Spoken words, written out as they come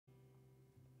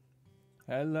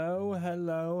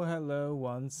Hello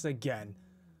once again.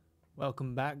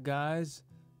 Welcome back, guys,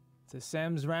 to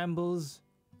Sam's Rambles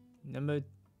number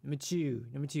two.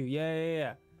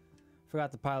 Yeah.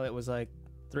 Forgot the pilot was like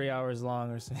 3 hours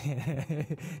long or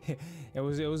something. it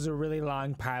was a really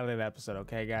long pilot episode,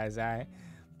 okay, guys?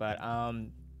 But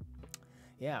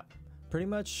yeah, pretty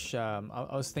much. I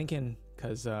was thinking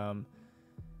because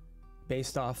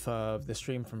based off of the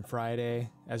stream from Friday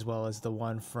as well as the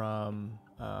one from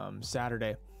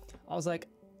Saturday, I was like,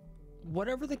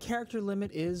 whatever the character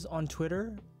limit is on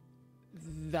Twitter,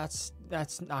 that's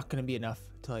not gonna be enough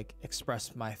to like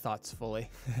express my thoughts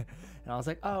fully. And I was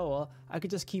like, oh well, I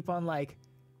could just keep on like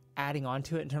adding on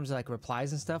to it in terms of like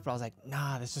replies and stuff, but I was like,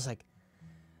 nah, it's gonna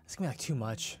be like too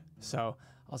much. So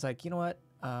I was like, you know what,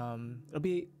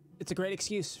 it's a great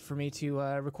excuse for me to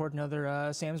record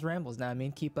another Sam's Rambles. Now, I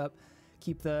mean, keep the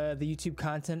YouTube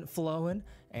content flowing,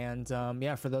 and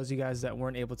yeah, for those of you guys that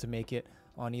weren't able to make it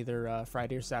on either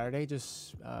Friday or Saturday,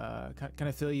 just kind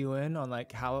of fill you in on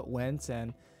like how it went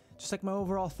and just like my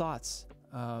overall thoughts.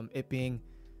 It being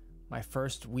my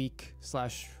first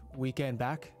weekend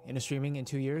back into streaming in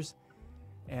 2 years,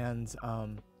 and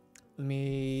let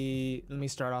me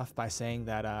start off by saying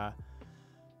that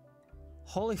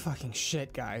holy fucking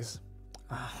shit, guys.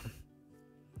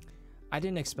 I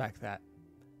didn't expect that.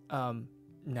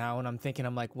 Now when I'm thinking,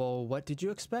 I'm like, well, what did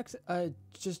you expect?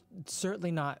 Just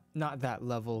certainly not that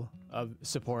level of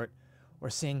support, or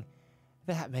seeing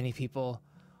that many people,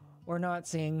 or not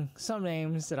seeing some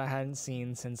names that I hadn't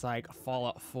seen since like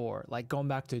Fallout 4, like going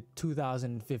back to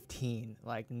 2015,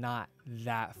 like not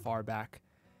that far back.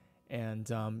 And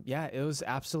yeah, it was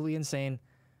absolutely insane.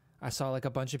 I saw like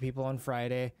a bunch of people on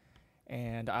Friday,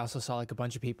 and I also saw like a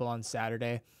bunch of people on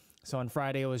Saturday. So on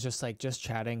Friday, it was just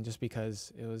chatting, just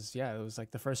because it was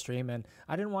like the first stream, and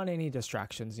I didn't want any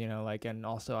distractions, like, and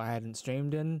also I hadn't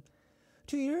streamed in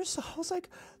 2 years. So I was like,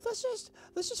 let's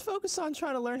just focus on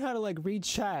trying to learn how to like read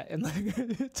chat and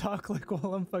like talk like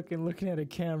while I'm fucking looking at a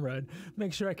camera, and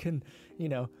make sure I can,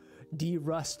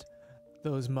 de-rust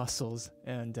those muscles.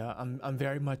 And I'm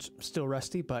very much still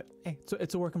rusty, but hey,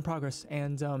 it's a work in progress.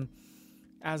 And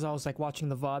as I was like watching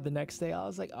the VOD the next day, I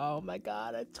was like, oh my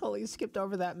god, I totally skipped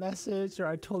over that message, or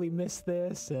I totally missed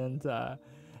this. And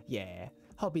yeah,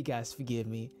 hope you guys forgive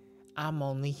me. I'm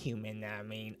only human,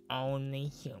 only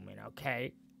human,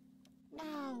 okay?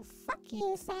 No, fuck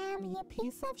you, Sam, you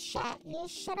piece of shit. You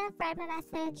should have read my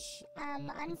message.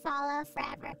 Unfollow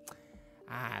forever.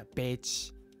 Ah,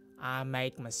 bitch. I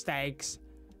make mistakes,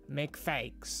 make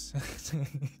fakes.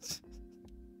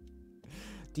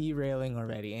 Derailing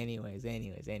already. Anyways,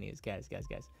 guys.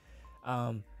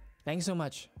 Thanks so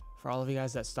much for all of you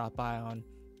guys that stopped by on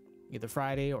either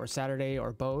Friday or Saturday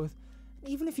or both.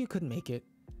 Even if you couldn't make it,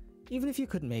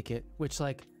 which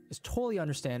like is totally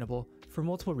understandable for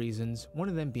multiple reasons. One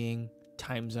of them being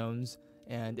time zones,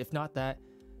 and if not that,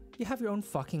 you have your own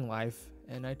fucking life,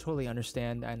 and I totally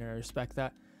understand and I respect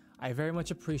that. I very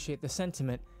much appreciate the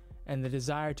sentiment and the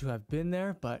desire to have been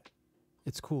there, but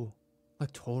it's cool.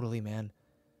 Like, totally, man.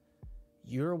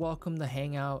 You're welcome to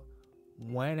hang out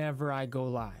whenever I go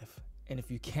live. And if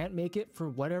you can't make it for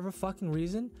whatever fucking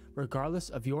reason, regardless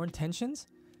of your intentions,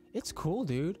 it's cool,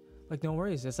 dude. Like, no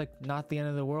worries. It's like not the end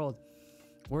of the world.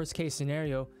 Worst case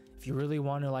scenario, if you really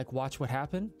want to like watch what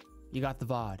happened, you got the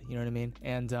VOD, you know what I mean?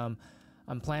 And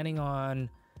I'm planning on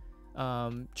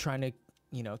trying to,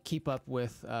 keep up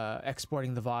with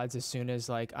exporting the VODs as soon as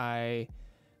like I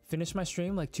finish my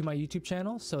stream, like to my YouTube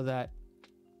channel, so that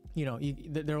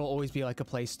there will always be like a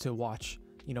place to watch,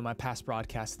 my past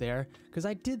broadcasts there. Because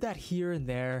I did that here and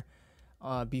there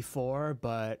before,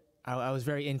 but I was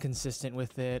very inconsistent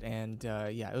with it, and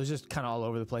yeah, it was just kind of all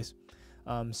over the place.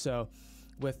 So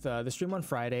with the stream on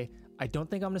Friday, I don't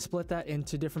think I'm gonna split that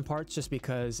into different parts, just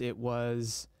because it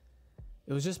was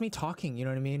just me talking, you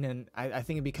know what I mean? And I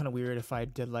think it'd be kind of weird if I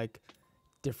did like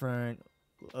different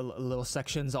little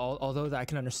sections, although I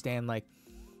can understand like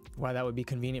why that would be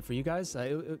convenient for you guys.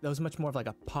 That was much more of like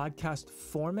a podcast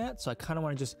format, so I kind of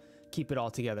want to just keep it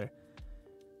all together.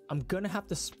 I'm gonna have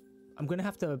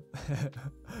to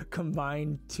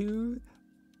combine two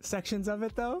sections of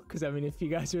it though, because I mean, if you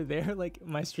guys are there, like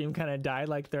my stream kind of died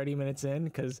like 30 minutes in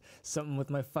because something with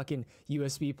my fucking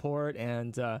USB port,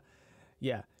 and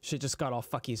yeah, shit just got all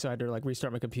fucky, so I had to like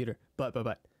restart my computer. But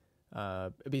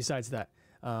besides that,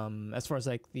 as far as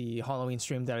like the Halloween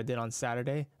stream that I did on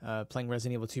Saturday, playing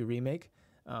Resident Evil 2 Remake,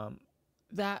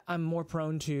 that I'm more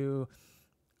prone to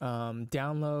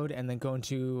download and then go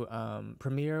into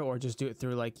Premiere, or just do it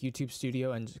through like YouTube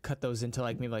Studio and cut those into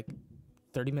like maybe like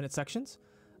 30-minute sections.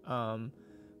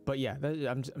 But yeah,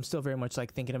 I'm still very much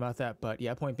like thinking about that. But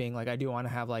yeah, point being, like I do want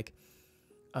to have like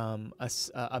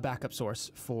a backup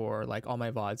source for like all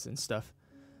my VODs and stuff,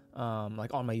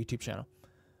 like on my YouTube channel,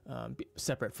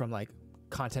 separate from like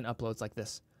content uploads like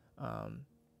this.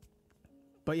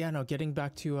 But yeah, no, getting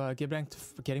back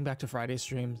to Friday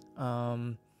streams,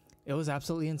 it was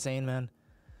absolutely insane, man.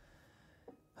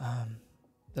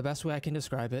 The best way I can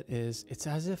describe it is it's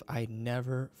as if I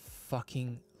never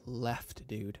fucking left,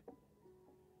 dude.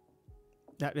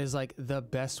 That is like the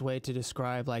best way to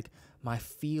describe like my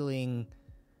feeling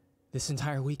this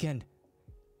entire weekend.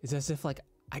 It's as if like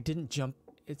I didn't jump.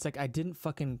 It's like I didn't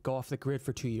fucking go off the grid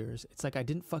for 2 years. It's like I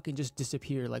didn't fucking just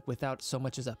disappear like without so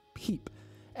much as a peep.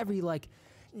 Every like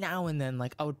now and then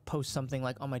like I would post something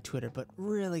like on my Twitter, but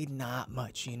really not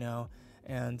much, you know.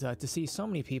 And to see so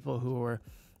many people who were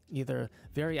either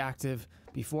very active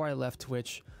before I left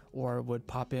Twitch or would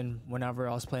pop in whenever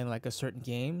I was playing like a certain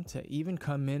game, to even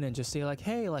come in and just say like,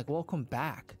 hey, like welcome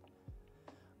back.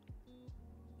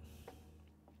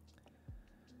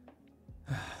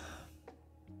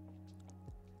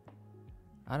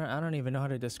 I don't even know how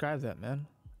to describe that, man.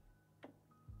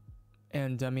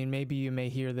 And I mean, maybe you may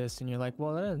hear this and you're like,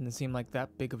 well, that doesn't seem like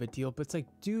that big of a deal. But it's like,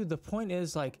 dude, the point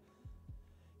is like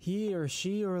he or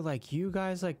she or like you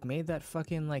guys like made that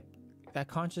fucking like that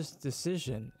conscious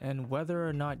decision. And whether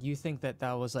or not you think that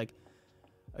that was like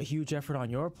a huge effort on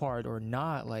your part or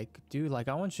not, like, dude, like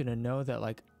I want you to know that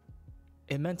like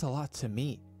it meant a lot to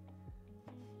me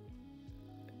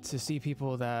to see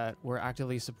people that were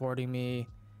actively supporting me.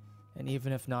 And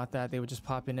even if not that, they would just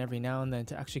pop in every now and then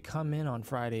to actually come in on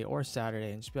Friday or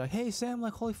Saturday and just be like, hey Sam,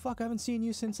 like holy fuck, I haven't seen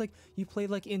you since like you played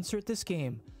like insert this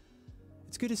game.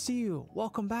 It's good to see you.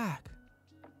 Welcome back.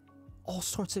 All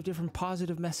sorts of different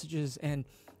positive messages, and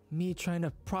me trying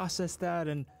to process that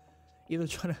and either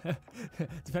trying to,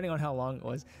 depending on how long it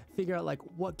was, figure out like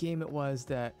what game it was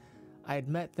that I had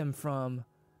met them from,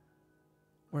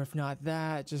 or if not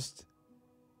that, just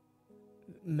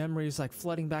memories like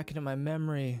flooding back into my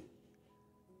memory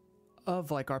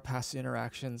of like our past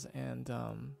interactions. And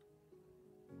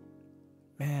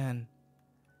man,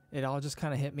 it all just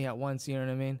kind of hit me at once, you know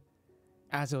what I mean,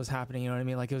 as it was happening, you know what I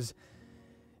mean. Like it was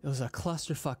a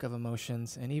clusterfuck of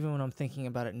emotions. And even when I'm thinking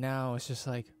about it now, it's just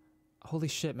like, holy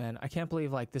shit, man, I can't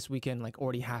believe like this weekend like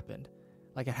already happened.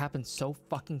 Like it happened so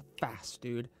fucking fast,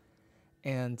 dude.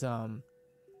 And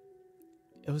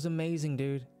it was amazing,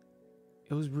 dude.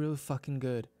 It was really fucking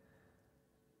good.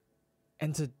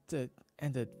 And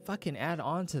to fucking add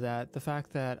on to that, the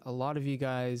fact that a lot of you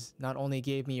guys not only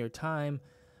gave me your time,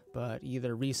 but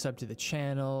either resub to the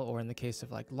channel, or in the case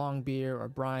of like Longbeer or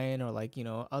Brian, or like, you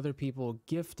know, other people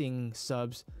gifting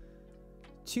subs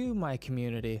to my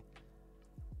community.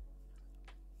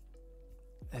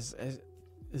 It's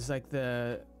like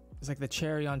the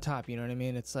cherry on top, you know what I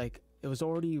mean? It's like it's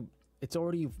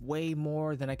already way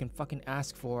more than I can fucking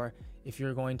ask for. If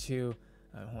you're going to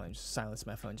hold on, just silence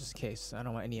my phone just in case I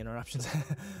don't want any interruptions.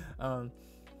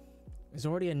 There's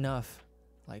already enough,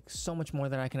 like so much more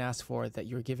than I can ask for, that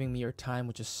you're giving me your time,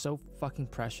 which is so fucking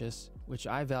precious, which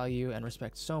I value and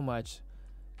respect so much.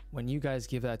 When you guys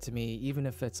give that to me, even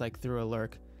if it's like through a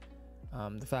lurk,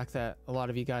 the fact that a lot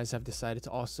of you guys have decided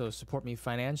to also support me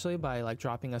financially by like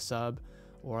dropping a sub,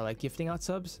 or like gifting out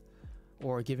subs,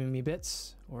 or giving me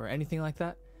bits, or anything like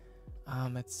that,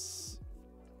 it's,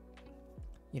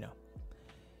 you know,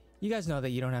 you guys know that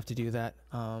you don't have to do that,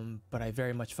 but I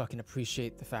very much fucking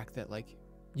appreciate the fact that like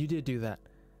you did do that,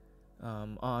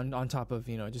 on top of,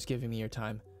 you know, just giving me your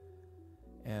time.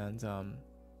 And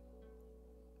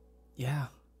yeah,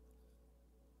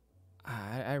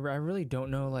 I really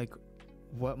don't know like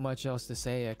what much else to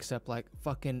say except like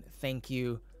fucking thank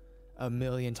you a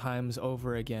million times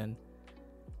over again.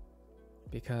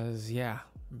 Because yeah,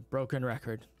 broken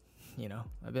record, you know,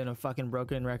 I've been a fucking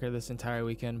broken record this entire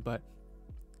weekend, but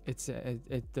it's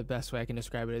the best way I can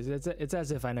describe it is it's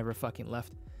as if I never fucking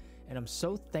left. And I'm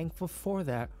so thankful for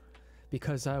that,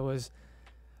 because I was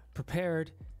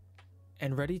prepared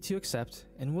and ready to accept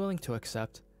and willing to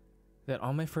accept that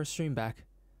on my first stream back,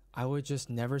 I would just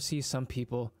never see some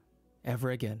people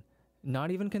ever again.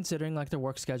 Not even considering like their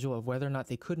work schedule of whether or not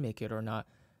they could make it or not,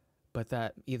 but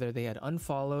that either they had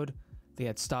unfollowed, they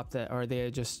had stopped that, or they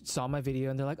had just saw my video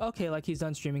and they're like, okay, like he's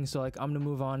done streaming, so like I'm gonna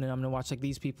move on and I'm gonna watch like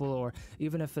these people. Or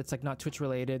even if it's like not Twitch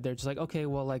related, they're just like, okay,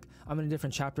 well like I'm in a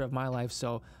different chapter of my life,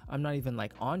 so I'm not even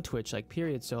like on Twitch, like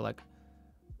period, so like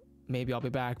maybe I'll be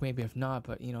back, maybe if not.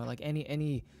 But you know, like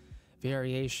any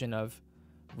variation of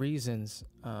reasons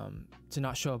to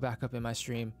not show back up in my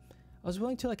stream, I was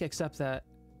willing to like accept that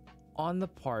on the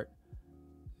part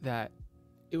that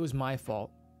it was my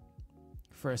fault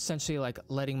for essentially like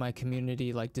letting my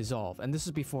community like dissolve. And this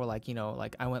is before like, you know,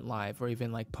 like I went live or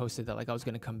even like posted that like I was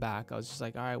going to come back. I was just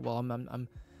like, all right, well, I'm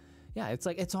yeah, it's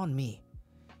like, it's on me.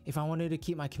 If I wanted to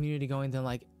keep my community going, then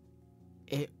like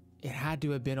it had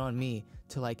to have been on me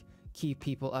to like keep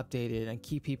people updated and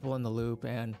keep people in the loop.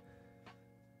 And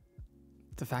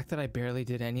the fact that I barely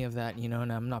did any of that, you know,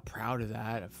 and I'm not proud of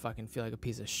that. I fucking feel like a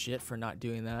piece of shit for not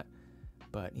doing that.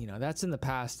 But, you know, that's in the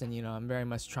past. And, you know, I'm very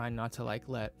much trying not to like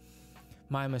let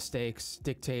my mistakes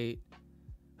dictate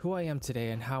who I am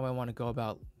today and how I want to go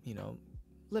about, you know,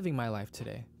 living my life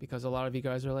today. Because a lot of you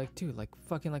guys are like, dude, like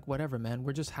fucking like whatever, man.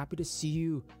 We're just happy to see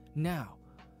you now.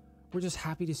 We're just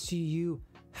happy to see you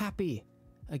happy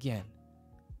again.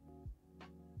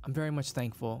 I'm very much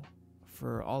thankful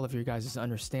for all of your guys'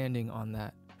 understanding on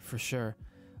that, for sure.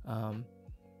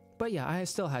 But yeah, I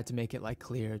still had to make it like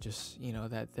clear, just, you know,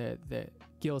 that the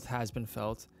guilt has been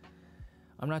felt.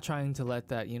 I'm not trying to let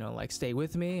that, you know, like stay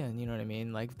with me, and you know what I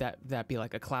mean, like that be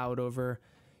like a cloud over,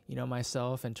 you know,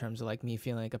 myself in terms of like me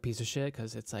feeling like a piece of shit,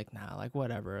 because it's like, nah, like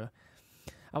whatever.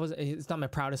 It's not my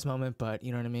proudest moment, but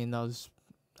you know what I mean, that was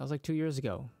like 2 years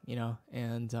ago, you know,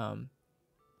 and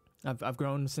I've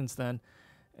grown since then,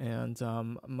 and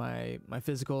my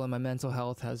physical and my mental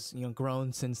health has, you know,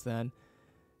 grown since then,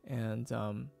 and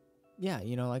yeah,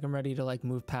 you know, like I'm ready to like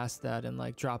move past that and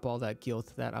like drop all that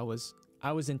guilt that I was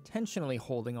intentionally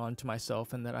holding on to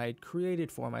myself and that I had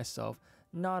created for myself,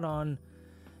 not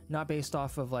based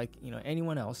off of like, you know,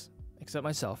 anyone else except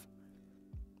myself.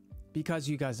 Because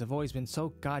you guys have always been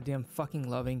so goddamn fucking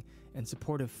loving and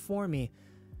supportive for me,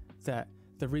 that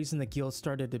the reason the guilt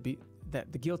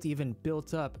that the guilt even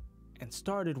built up and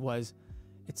started was,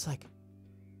 it's like,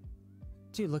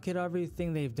 dude, look at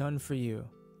everything they've done for you.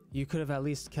 You could have at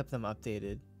least kept them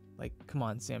updated. Like, come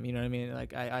on, Sam, you know what I mean?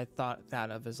 Like, I thought that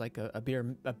of as like a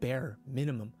bare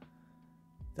minimum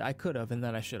that I could have and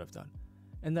that I should have done,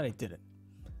 and that I didn't.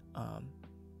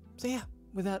 So yeah,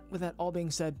 with that all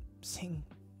being said, sing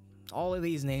all of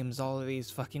these names, all of these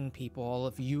fucking people, all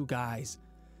of you guys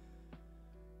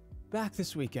back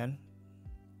this weekend.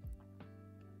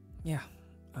 Yeah.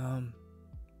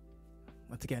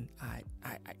 Once again,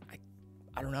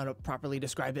 I don't know how to properly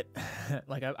describe it.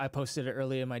 Like I posted it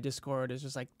earlier in my Discord. It's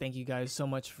just like, thank you guys so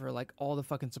much for like all the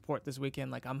fucking support this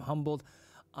weekend. Like I'm humbled,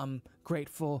 I'm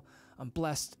grateful, I'm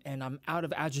blessed, and I'm out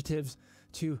of adjectives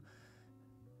to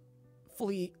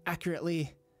fully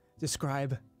accurately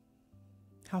describe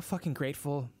how fucking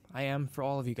grateful I am for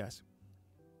all of you guys.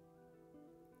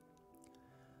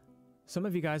 Some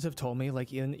of you guys have told me,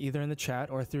 like either in the chat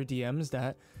or through DMs,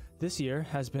 that this year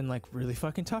has been like really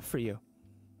fucking tough for you.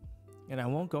 And I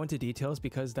won't go into details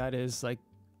because that is like,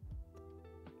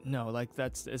 no, like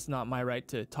it's not my right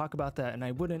to talk about that. And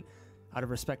I wouldn't, out of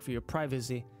respect for your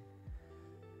privacy,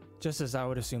 just as I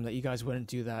would assume that you guys wouldn't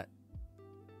do that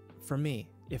for me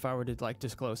if I were to like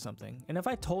disclose something. And if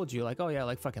I told you like, oh yeah,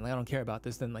 like fucking, like, I don't care about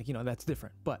this, then like, you know, that's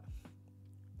different. But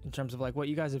in terms of like what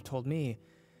you guys have told me,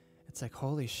 it's like,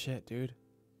 holy shit, dude.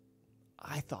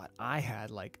 I thought I had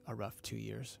like a rough 2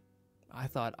 years. I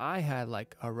thought I had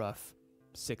like a rough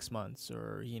 6 months,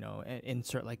 or, you know,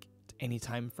 insert like any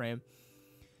time frame.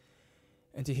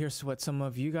 And to hear what some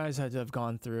of you guys had to have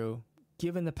gone through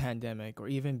given the pandemic, or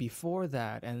even before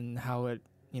that, and how it,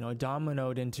 you know,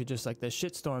 dominoed into just like the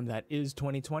shitstorm that is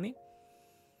 2020.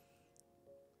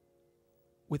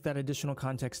 With that additional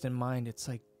context in mind, it's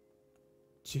like,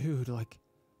 dude, like,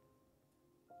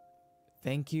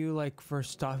 thank you, like, for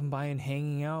stopping by and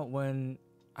hanging out when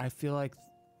I feel like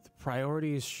the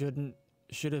priorities should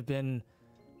have been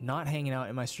not hanging out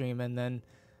in my stream and then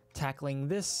tackling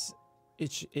this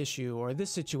issue or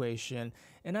this situation.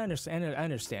 And I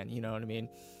understand, you know what I mean?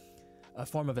 A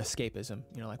form of escapism,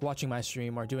 you know, like watching my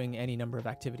stream or doing any number of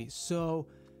activities. So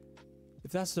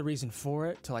if that's the reason for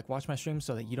it, to like watch my stream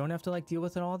so that you don't have to like deal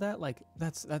with it, all that, like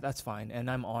that's fine.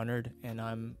 And I'm honored, and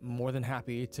I'm more than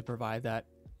happy to provide that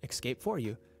escape for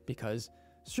you, because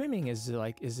streaming is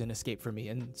an escape for me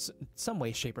in some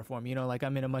way, shape, or form. You know, like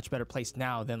I'm in a much better place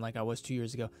now than like I was 2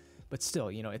 years ago, but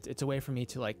still, you know, it's a way for me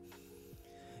to like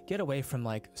get away from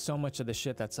like so much of the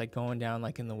shit that's like going down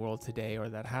like in the world today, or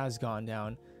that has gone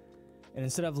down. And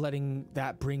instead of letting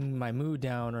that bring my mood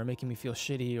down or making me feel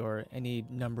shitty or any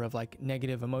number of like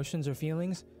negative emotions or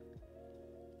feelings,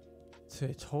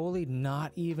 to totally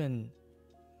not even,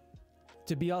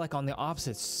 to be all like on the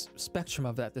opposite spectrum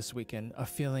of that this weekend, of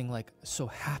feeling like so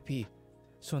happy,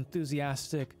 so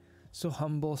enthusiastic, so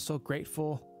humble, so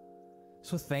grateful,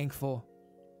 so thankful,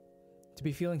 to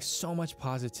be feeling so much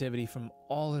positivity from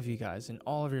all of you guys and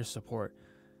all of your support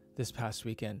this past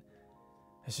weekend.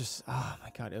 It's just, oh my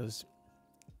God, it was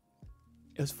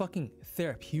fucking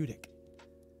therapeutic.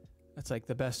 That's like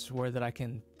the best word that I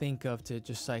can think of to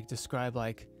just like describe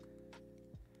like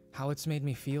how it's made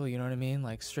me feel, you know what I mean?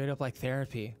 Like straight up like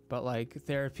therapy, but like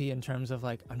therapy in terms of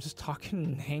like I'm just talking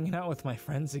and hanging out with my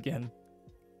friends again.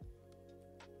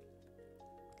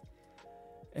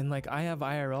 And like I have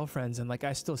IRL friends and like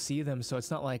I still see them, so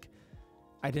it's not like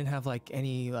I didn't have like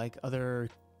any like other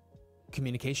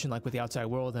communication like with the outside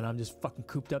world and I'm just fucking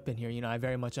cooped up in here. You know, I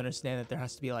very much understand that there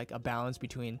has to be like a balance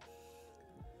between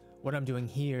what I'm doing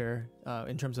here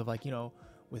in terms of like, you know,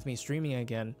 with me streaming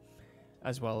again,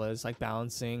 as well as like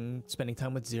balancing spending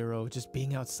time with Zero, just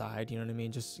being outside, you know what I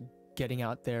mean, just getting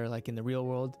out there like in the real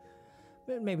world.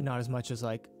 Maybe not as much as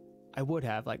like I would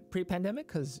have like pre-pandemic,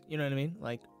 because you know what I mean,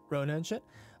 like Rona and shit.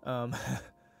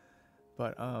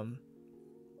 But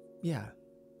yeah,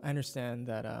 I understand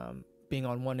that being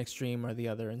on one extreme or the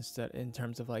other, instead in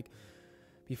terms of like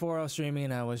before I was streaming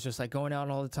and I was just like going out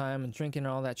all the time and drinking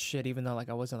and all that shit, even though like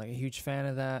I wasn't like a huge fan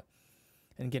of that,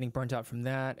 and getting burnt out from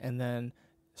that, and then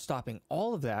stopping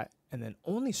all of that and then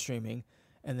only streaming,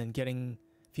 and then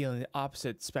feeling the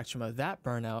opposite spectrum of that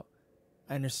burnout.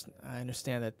 I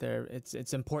understand that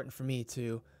it's important for me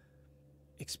to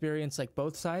experience like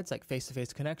both sides, like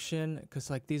face-to-face connection, because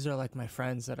like these are like my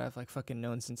friends that I've like fucking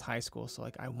known since high school, so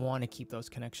like I want to keep those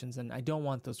connections and I don't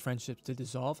want those friendships to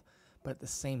dissolve. But at the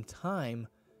same time,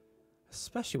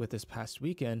 especially with this past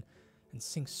weekend and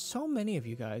seeing so many of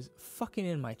you guys fucking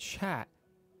in my chat,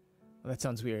 well, that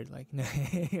sounds weird, like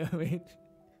I mean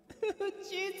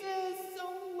Jesus,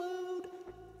 so rude,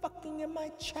 fucking in my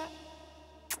chat.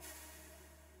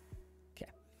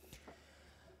 Okay,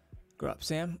 grow up,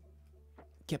 Sam.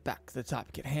 Get back to the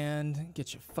topic at hand.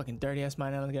 Get your fucking dirty ass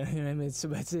mind out of the gun. You know what I mean? It's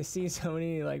to see so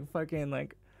many like fucking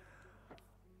like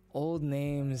old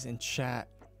names in chat,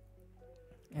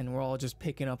 and we're all just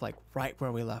picking up like right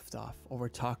where we left off, or we're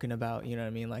talking about, you know what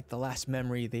I mean, like the last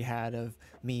memory they had of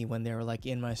me when they were like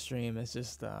in my stream. It's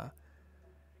just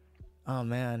oh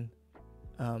man,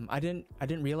 I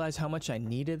didn't realize how much I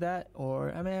needed that,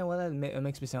 or I mean, well, it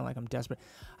makes me sound like I'm desperate.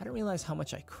 I didn't realize how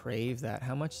much I crave that,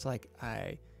 how much like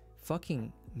I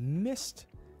fucking missed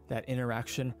that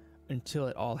interaction until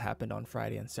it all happened on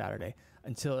Friday and Saturday,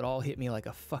 until it all hit me like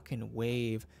a fucking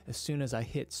wave as soon as I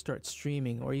hit start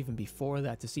streaming, or even before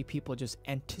that, to see people just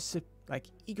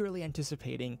eagerly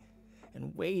anticipating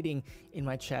and waiting in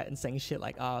my chat and saying shit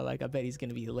like, oh, like I bet he's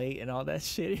gonna be late and all that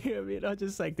shit. You know what I mean? I'm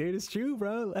just like, dude, it's true,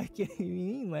 bro. Like, you know what I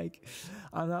mean? Like,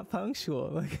 I'm not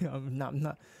punctual. Like, I'm not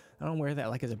I don't wear that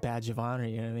like as a badge of honor,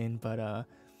 you know what I mean? But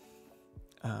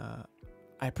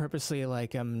I purposely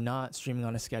like am not streaming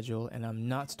on a schedule, and I'm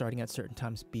not starting at certain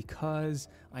times, because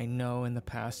I know in the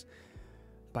past,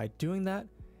 by doing that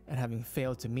and having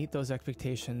failed to meet those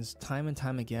expectations time and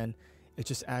time again, it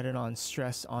just added on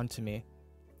stress onto me,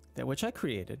 that which I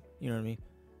created, you know what I mean?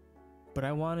 But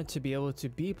I wanted to be able to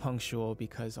be punctual,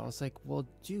 because I was like, well,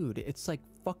 dude, it's like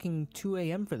fucking 2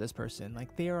 a.m. for this person.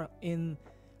 Like, they are in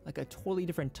like a totally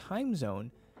different time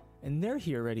zone, and they're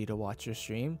here ready to watch your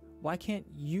stream. Why can't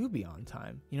you be on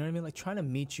time? You know what I mean? Like, trying to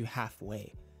meet you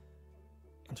halfway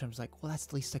in terms of like, well, that's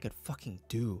the least I could fucking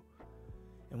do.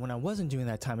 And when I wasn't doing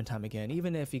that time and time again,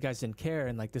 even if you guys didn't care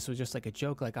and like this was just like a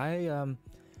joke, like I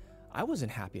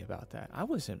wasn't happy about that. I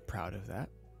wasn't proud of that.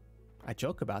 I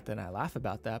joke about that and I laugh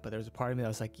about that, but there was a part of me that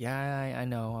was like, yeah, I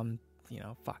know, I'm, you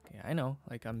know, fuck, yeah, I know,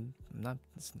 like I'm not,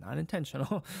 it's not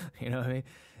intentional. You know what I mean?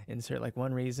 Insert like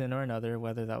one reason or another,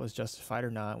 whether that was justified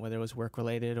or not, whether it was work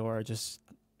related or just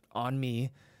on me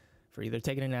for either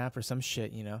taking a nap or some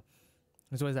shit, you know.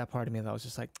 There's always that part of me that was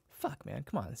just like, fuck, man,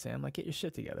 come on, Sam, like get your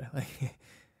shit together. Like,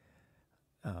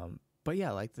 but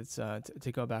yeah, like that's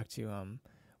to go back to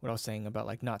what I was saying about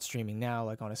like not streaming now,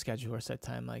 like on a schedule or set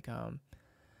time, like I'm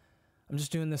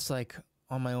just doing this like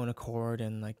on my own accord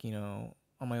and like, you know,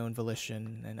 on my own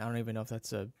volition, and I don't even know if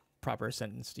that's a proper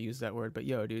sentence to use that word, but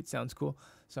yo, dude, sounds cool,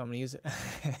 so I'm gonna use it.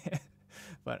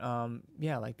 But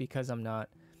yeah, like because I'm not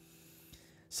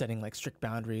setting like strict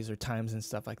boundaries or times and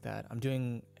stuff like that, I'm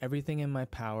doing everything in my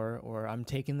power, or I'm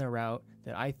taking the route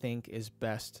that I think is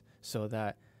best so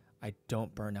that I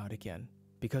don't burn out again,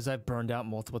 because I've burned out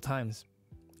multiple times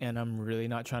and I'm really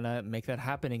not trying to make that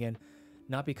happen again.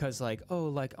 Not because like, oh,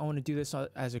 like I want to do this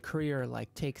as a career,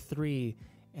 like take 3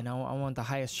 and I want the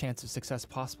highest chance of success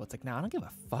possible. It's like, nah, I don't give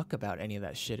a fuck about any of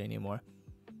that shit anymore.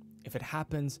 If it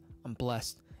happens, I'm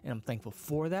blessed and I'm thankful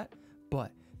for that,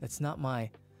 but it's not my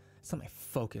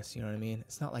focus, you know what I mean?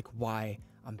 It's not like why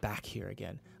I'm back here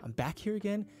again. I'm back here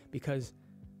again because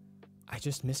I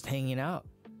just missed hanging out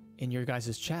in your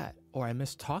guys' chat, or I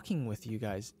missed talking with you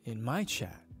guys in my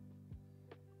chat.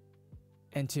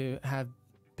 And to have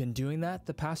been doing that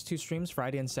the past 2 streams,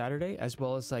 Friday and Saturday, as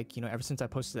well as like, you know, ever since I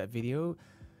posted that video,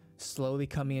 slowly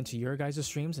coming into your guys'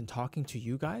 streams and talking to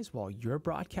you guys while you're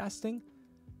broadcasting.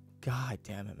 God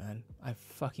damn it, man. I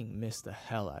fucking missed the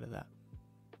hell out of that.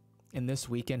 And this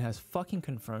weekend has fucking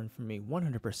confirmed for me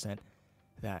 100%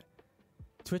 that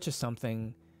Twitch is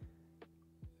something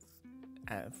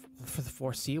for the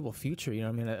foreseeable future, you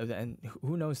know what I mean? And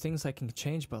who knows, things like can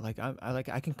change, but like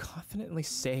I can confidently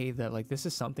say that like this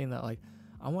is something that like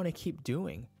I want to keep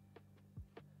doing.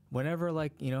 Whenever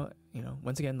like, you know,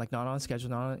 once again, like not on schedule,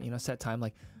 not on, set time,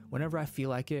 like whenever I feel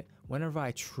like it, whenever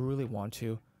I truly want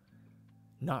to,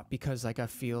 not because like I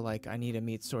feel like I need to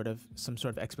meet some sort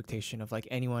of expectation of like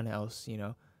anyone else,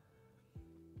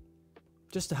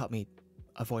 just to help me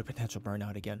avoid potential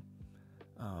burnout again.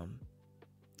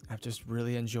 I've just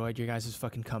really enjoyed your guys'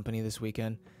 fucking company this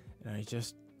weekend, and I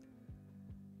just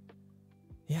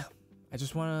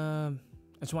want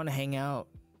to hang out,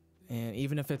 and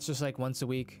even if it's just like once a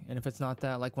week, and if it's not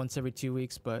that, like once every 2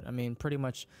 weeks, but I mean pretty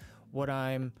much what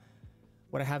I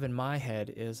have in my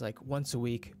head is like once a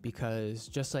week, because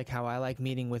just like how I like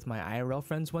meeting with my IRL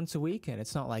friends once a week, and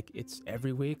it's not like it's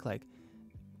every week, like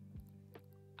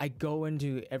I go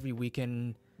into every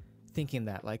weekend thinking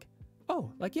that like, oh,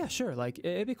 like, yeah, sure, like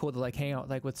it'd be cool to like hang out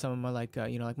like with some of my like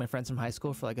like my friends from high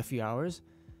school for like a few hours.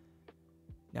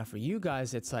 Now for you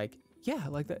guys, it's like, yeah,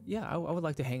 like that, yeah, I would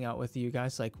like to hang out with you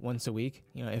guys like once a week,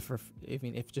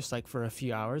 if just like for a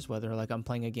few hours, whether like I'm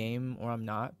playing a game or I'm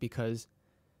not, because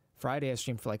Friday I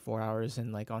streamed for like 4 hours,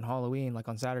 and like on Halloween, like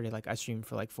on Saturday, like I streamed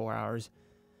for like 4 hours,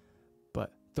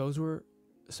 but those were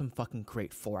some fucking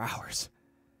great 4 hours.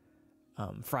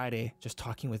 Friday, just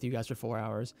talking with you guys for 4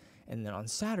 hours, and then on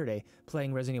Saturday,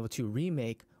 playing Resident Evil 2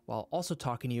 Remake while also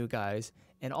talking to you guys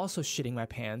and also shitting my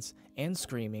pants and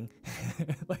screaming.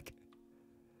 Like,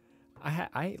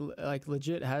 I like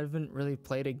legit haven't really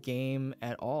played a game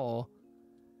at all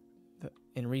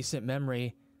in recent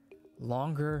memory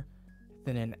longer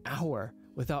than an hour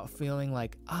without feeling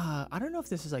like, I don't know if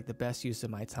this is like the best use of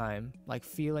my time. Like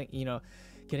feeling,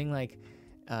 getting like,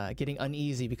 getting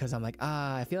uneasy because I'm like,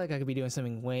 I feel like I could be doing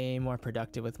something way more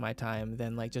productive with my time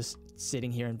than like just sitting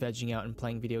here and vegging out and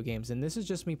playing video games. And this is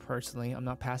just me personally. I'm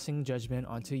not passing judgment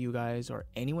onto you guys or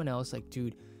anyone else. Like,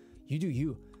 dude, you do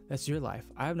you. That's your life.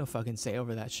 I have no fucking say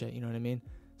over that shit. You know what I mean?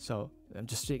 So I'm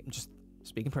just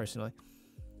speaking personally.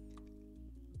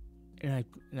 And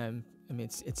I mean,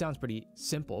 it sounds pretty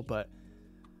simple, but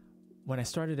when I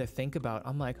started to think about,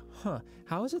 I'm like,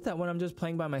 how is it that when I'm just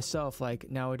playing by myself,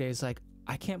 like nowadays, like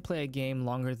I can't play a game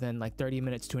longer than like 30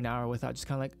 minutes to an hour without just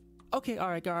kind of like, okay, all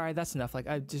right, that's enough. Like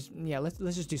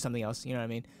let's just do something else. You know what I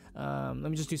mean? Let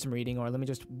me just do some reading, or let me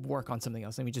just work on something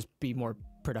else. Let me just be more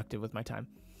productive with my time.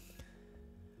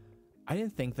 I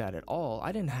didn't think that at all.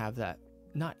 I didn't have that,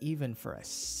 not even for a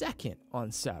second,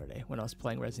 on Saturday when I was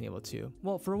playing Resident Evil 2.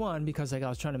 Well, for one, because like I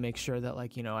was trying to make sure that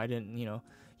like, I didn't,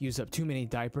 use up too many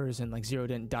diapers, and like Zero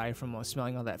didn't die from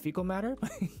smelling all that fecal matter.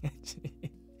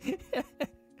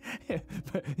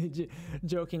 But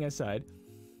joking aside,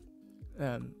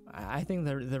 I think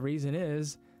the reason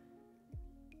is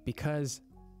because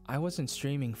I wasn't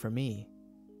streaming for me.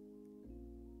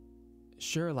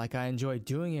 Sure, like I enjoy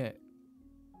doing it,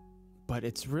 but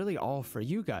it's really all for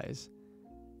you guys.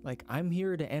 Like I'm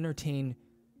here to entertain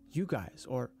you guys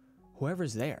or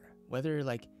whoever's there, whether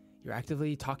like you're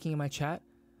actively talking in my chat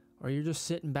or you're just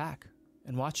sitting back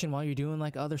and watching while you're doing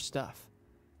like other stuff.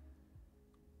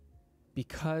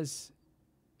 Because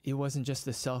it wasn't just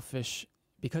the selfish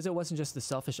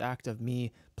act of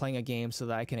me playing a game so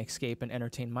that I can escape and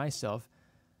entertain myself,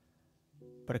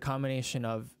 but a combination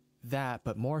of that,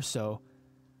 but more so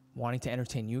wanting to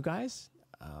entertain you guys,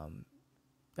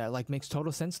 that like makes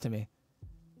total sense to me.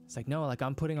 It's like, no, like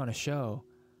I'm putting on a show.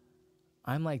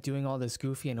 I'm like doing all this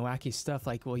goofy and wacky stuff.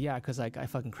 Like, well, yeah, because like I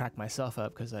fucking crack myself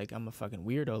up because like I'm a fucking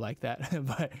weirdo like that.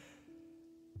 But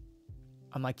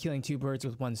I'm like killing two birds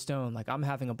with one stone. Like I'm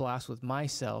having a blast with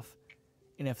myself.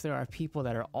 And if there are people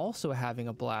that are also having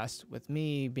a blast with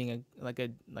me being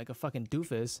a fucking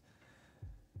doofus,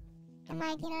 and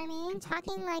like, you know what I mean?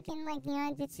 Talking like in like,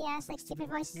 ditzy ass like stupid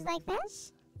voices like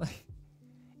this. Like,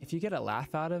 if you get a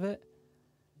laugh out of it,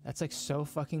 that's like so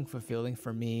fucking fulfilling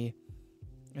for me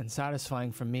and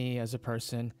satisfying for me as a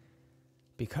person,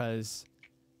 because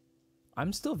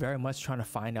I'm still very much trying to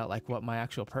find out like what my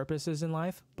actual purpose is in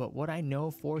life. But what I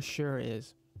know for sure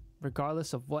is,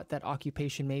 regardless of what that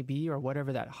occupation may be or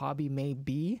whatever that hobby may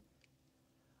be,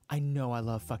 I know I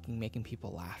love fucking making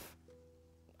people laugh.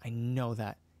 I know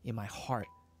that in my heart.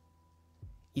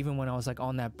 Even when I was like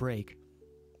on that break,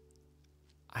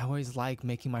 I always like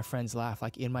making my friends laugh,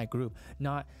 like in my group.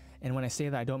 And when I say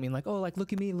that, I don't mean like, oh, like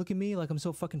look at me, like I'm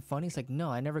so fucking funny. It's like, no,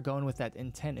 I never go in with that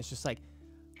intent. It's just like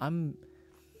I'm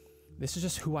this is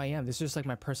just who I am. This is just like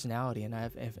my personality. And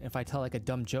if I tell like a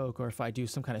dumb joke, or if I do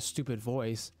some kind of stupid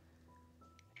voice,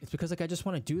 it's because like I just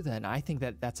want to do that, and I think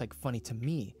that that's like funny to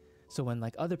me. So when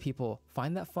like other people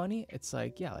find that funny, it's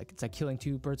like, yeah, like it's like killing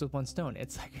two birds with one stone.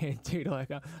 It's like, hey, dude, like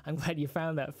I'm glad you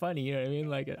found that funny. You know what I mean?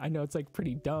 Like I know it's like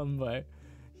pretty dumb, but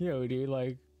yo, dude,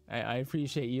 like I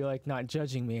appreciate you like not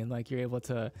judging me, and like you're able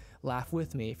to laugh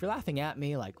with me. If you're laughing at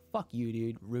me, like fuck you,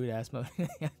 dude, rude ass mode.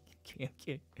 I'm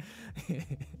kidding.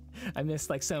 I missed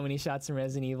like so many shots in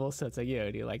Resident Evil, so it's like, yo,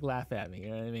 dude, like laugh at me.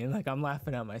 You know what I mean? Like I'm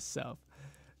laughing at myself.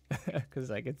 Because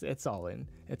like it's all in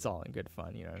good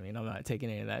fun, you know what I mean? I'm not taking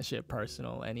any of that shit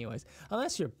personal anyways,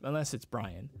 unless it's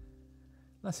Brian.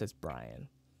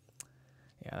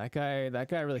 Yeah, that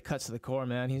guy really cuts to the core,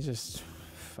 man. He's just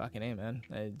fucking A, man.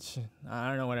 I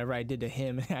don't know, whatever I did to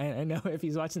him. I know if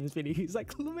he's watching this video, he's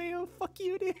like, LeMayo, fuck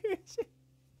you, dude.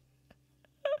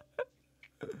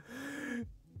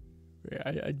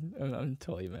 Yeah, I'm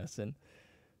totally messing.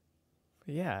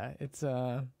 But yeah, it's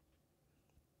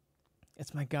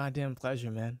my goddamn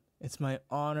pleasure, man. It's my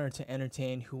honor to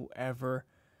entertain whoever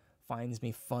finds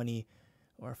me funny,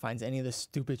 or finds any of the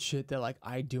stupid shit that like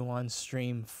I do on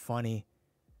stream funny.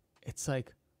 It's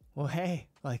like, well, hey,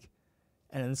 like,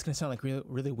 and it's gonna sound like really,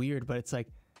 really weird, but it's like,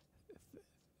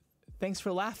 thanks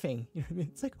for laughing. You know what I mean?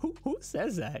 It's like, who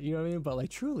says that? You know what I mean? But like,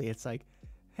 truly, it's like,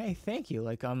 hey, thank you.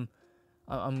 Like, I'm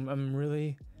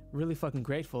really, really fucking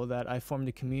grateful that I formed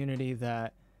a community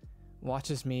that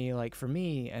watches me like for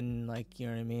me, and like, you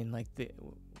know what I mean, like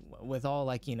with all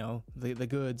like, you know, the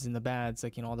goods and the bads,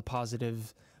 like, you know, all the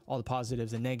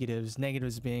positives and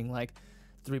negatives being like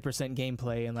 3%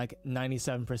 gameplay and like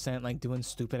 97% like doing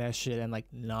stupid ass shit and like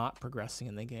not progressing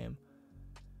in the game.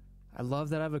 I love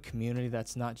that I have a community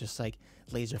that's not just like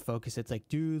laser focused. It's like,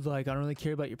 dude, like I don't really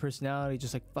care about your personality,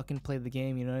 just like fucking play the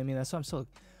game, you know what I mean? That's why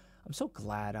I'm so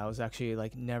glad I was actually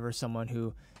like never someone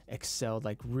who excelled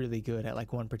like really good at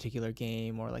like one particular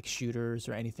game or like shooters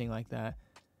or anything like that.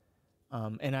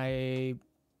 And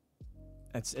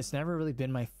it's never really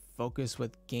been my focus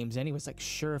with games anyways. Like,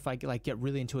 sure, if I like get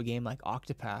really into a game like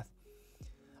Octopath,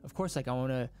 of course, like I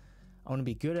want to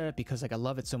be good at it because like I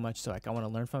love it so much, so like I want to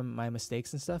learn from my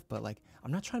mistakes and stuff, but like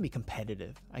I'm not trying to be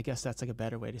competitive. I guess that's like a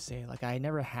better way to say it. Like I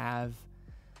never have,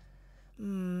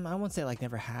 I won't say like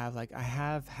never have, like I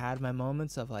have had my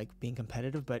moments of like being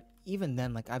competitive, but even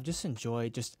then, like I've just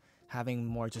enjoyed just having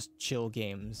more just chill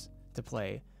games to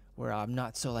play where I'm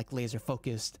not so like laser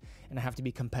focused and I have to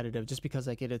be competitive, just because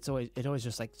like it always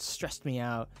just like stressed me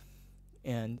out.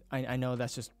 And I know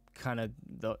that's just kind of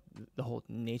the whole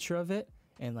nature of it,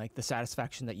 and like the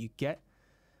satisfaction that you get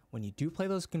when you do play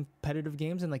those competitive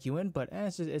games and like you win, but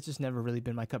it's just never really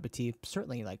been my cup of tea.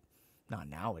 Certainly like not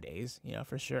nowadays, you know,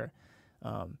 for sure.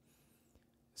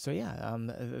 So yeah,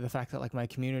 the fact that like my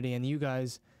community and you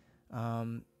guys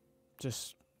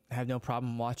just have no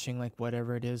problem watching like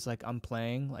whatever it is like I'm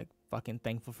playing, like fucking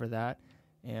thankful for that.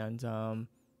 And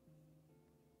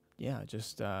yeah,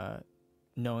 just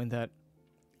knowing that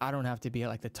I don't have to be at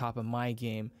like the top of my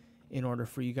game in order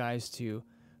for you guys to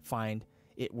find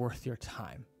it worth your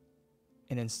time.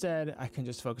 And instead, I can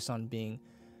just focus on being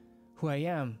who I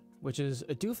am, which is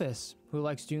a doofus who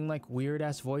likes doing like weird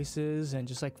ass voices and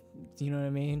just like, you know what I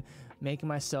mean, making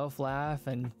myself laugh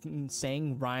and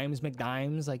saying rhymes,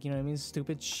 McDimes, like, you know what I mean,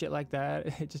 stupid shit like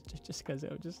that. just because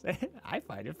it would just, I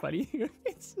find it funny.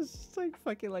 It's just like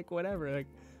fucking like whatever. Like,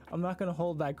 I'm not gonna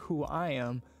hold back who I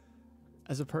am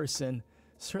as a person,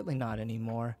 certainly not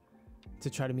anymore, to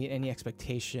try to meet any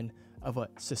expectation of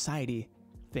what society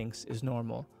thinks is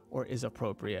normal or is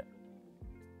appropriate.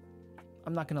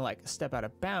 I'm not gonna like step out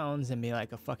of bounds and be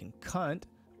like a fucking cunt,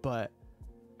 but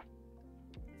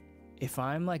if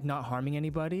I'm like not harming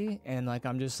anybody and like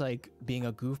I'm just like being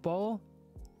a goofball,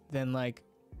 then like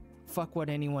fuck what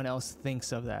anyone else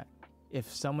thinks of that.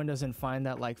 If someone doesn't find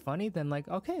that like funny, then like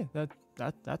okay,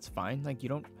 that's fine. Like you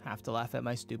don't have to laugh at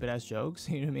my stupid ass jokes.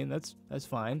 You know what I mean? That's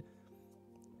fine.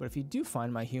 But if you do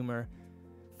find my humor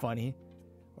funny,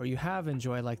 or you have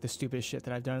enjoyed like the stupid shit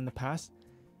that I've done in the past,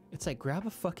 it's like grab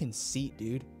a fucking seat,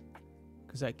 dude.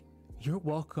 Cause like you're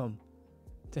welcome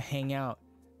to hang out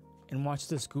and watch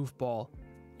this goofball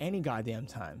any goddamn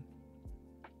time.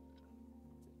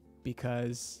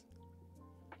 Because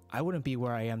I wouldn't be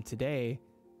where I am today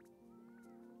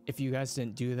if you guys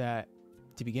didn't do that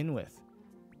to begin with.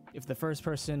 If the first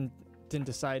person didn't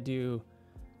decide to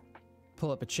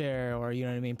pull up a chair, or you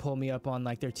know what I mean, pull me up on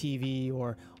like their TV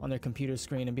or on their computer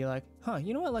screen and be like, huh,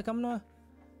 you know what, like I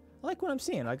like what I'm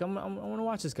seeing, like I want to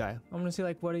watch this guy, I'm gonna see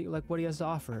like what he has to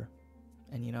offer.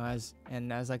 And you know, as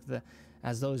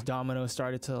those dominoes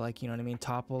started to like, you know what I mean,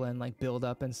 topple and like build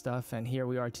up and stuff, and here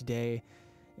we are today,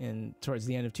 in towards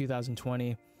the end of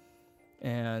 2020.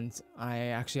 And I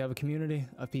actually have a community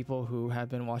of people who have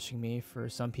been watching me for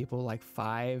some people like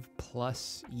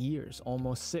 5+ years,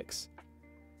 almost 6.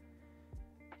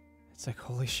 It's like,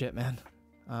 holy shit, man.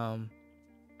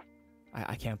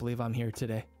 I can't believe I'm here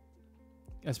today.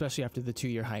 Especially after the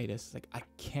 2-year hiatus. Like, I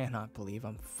cannot believe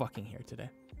I'm fucking here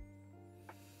today.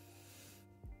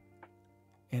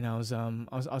 And I was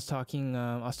talking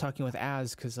with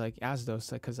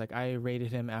Asdos, because I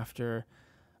rated him after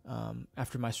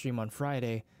my stream on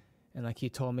Friday, and like he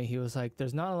told me, he was like,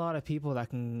 there's not a lot of people that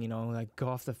can, like go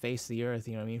off the face of the earth,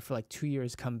 you know what I mean, for like 2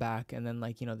 years, come back, and then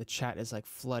like, the chat is like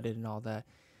flooded and all that.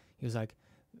 He was like,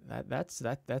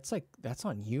 that's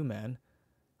on you, man.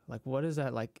 Like, what does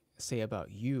that like say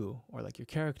about you, or like your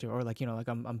character, or like, like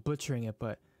I'm butchering it,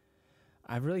 but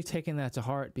I've really taken that to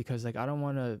heart, because like I don't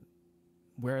want to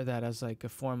wear that as like a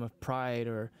form of pride,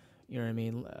 or you know what I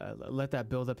mean, let that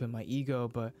build up in my ego,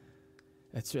 but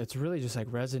it's really just like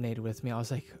resonated with me. I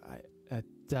was like, it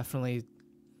definitely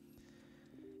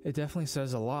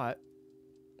says a lot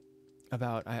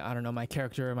about I don't know, my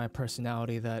character, my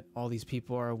personality, that all these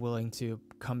people are willing to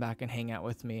come back and hang out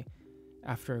with me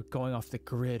after going off the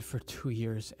grid for 2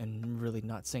 years and really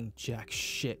not saying jack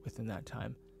shit within that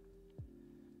time.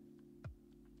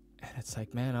 And it's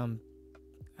like, man,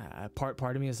 part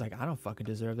of me is like, I don't fucking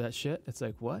deserve that shit. It's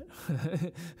like, what?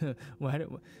 Why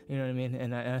you know what I mean?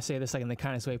 And I say this like in the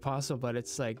kindest way possible, but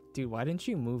it's like, dude, why didn't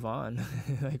you move on?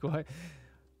 Like, why?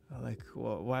 Like,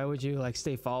 why would you like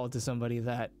stay followed to somebody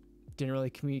that didn't really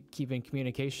keep in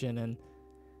communication and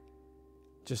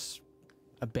just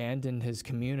abandoned his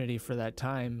community for that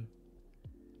time?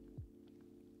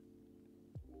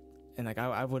 And like,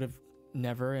 I would have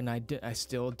never, and I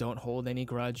still don't hold any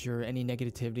grudge or any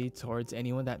negativity towards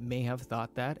anyone that may have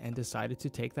thought that and decided to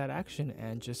take that action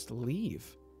and just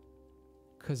leave.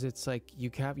 Because it's like, you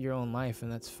have your own life,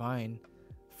 and that's fine.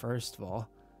 First of all,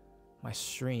 my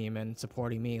stream and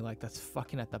supporting me, like, that's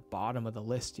fucking at the bottom of the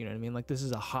list, you know what I mean? Like, this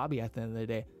is a hobby at the end of the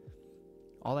day.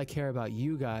 All I care about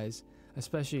you guys,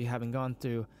 especially having gone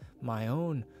through my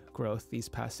own growth these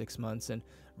past 6 months, and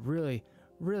really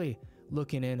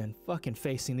looking in and fucking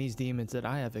facing these demons that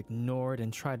I have ignored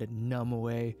and tried to numb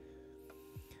away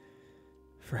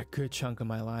for a good chunk of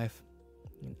my life,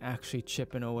 and actually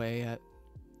chipping away at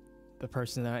the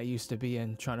person that I used to be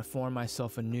and trying to form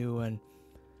myself anew, and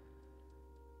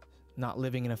not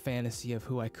living in a fantasy of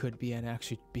who I could be, and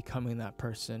actually becoming that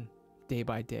person day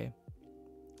by day,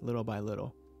 little by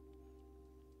little.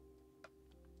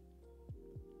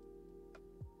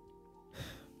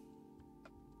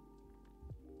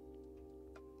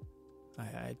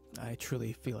 I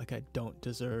truly feel like I don't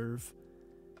deserve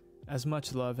as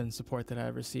much love and support that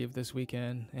I've received this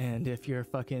weekend. And if you're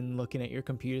fucking looking at your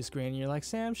computer screen and you're like,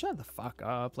 Sam, shut the fuck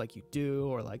up, like you do,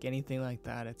 or like anything like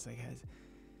that, it's like,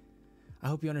 I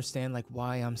hope you understand like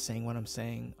why I'm saying what I'm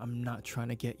saying. I'm not trying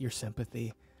to get your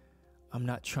sympathy. I'm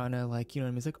not trying to, like, you know what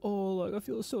I mean? It's like, oh, like I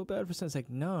feel so bad for Sam. It's like,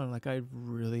 no, like I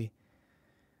really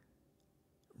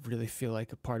feel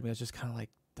like a part of me is just kind of like,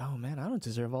 oh man, I don't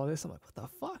deserve all this. I'm like, what the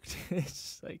fuck?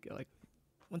 It's just like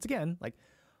once again, like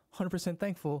 100%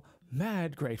 thankful,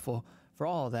 mad grateful for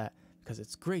all of that, because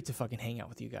it's great to fucking hang out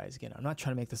with you guys again. I'm not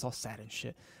trying to make this all sad and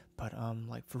shit, but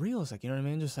like for real, it's like, you know what I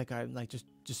mean? Just like, I like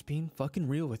just being fucking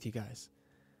real with you guys.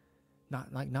 Not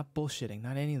bullshitting,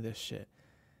 not any of this shit.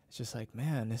 It's just like,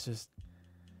 man, it's just,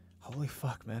 holy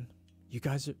fuck, man. You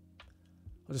guys are,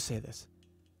 I'll just say this.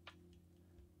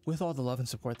 With all the love and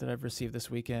support that I've received this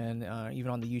weekend,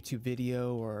 even on the YouTube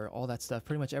video or all that stuff,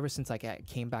 pretty much ever since I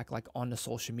came back like onto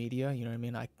social media, you know what I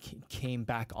mean? I came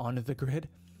back onto the grid.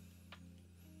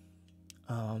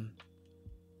 All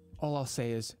I'll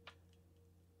say is,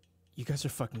 you guys are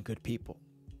fucking good people.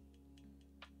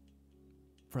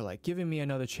 For like giving me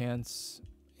another chance,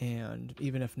 and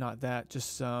even if not that,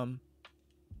 just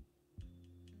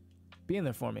being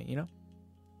there for me, you know?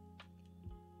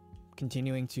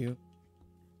 Continuing to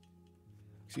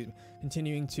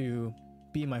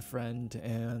be my friend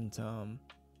and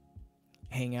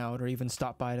hang out, or even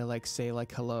stop by to like say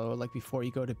like hello, like before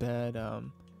you go to bed,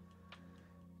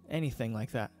 anything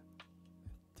like that.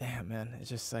 Damn, man, it's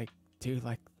just like, dude,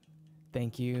 like,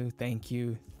 thank you.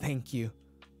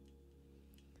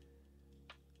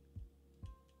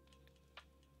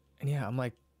 And yeah, I'm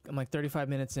like 35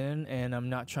 minutes in, and I'm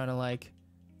not trying to like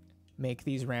make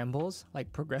these rambles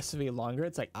like progressively longer.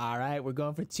 It's like, all right, we're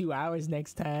going for 2 hours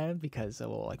next time, because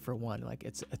well, like for one, like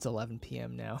it's 11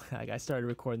 p.m. now. Like I started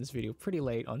recording this video pretty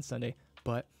late on Sunday,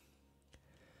 but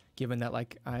given that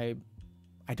like I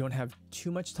don't have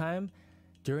too much time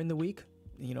during the week,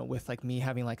 you know, with like me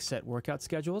having like set workout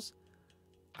schedules,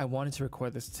 I wanted to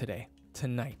record this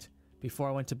tonight, before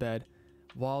I went to bed,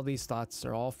 while these thoughts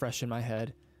are all fresh in my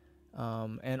head.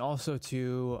 And also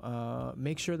to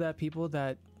make sure that people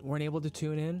that weren't able to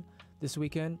tune in this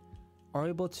weekend are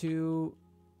able to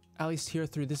at least hear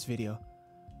through this video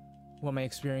what my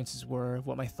experiences were,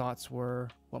 what my thoughts were,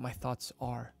 what my thoughts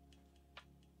are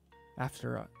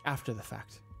after the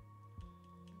fact,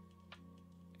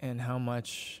 and how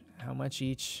much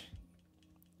each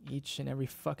and every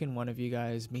fucking one of you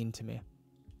guys mean to me.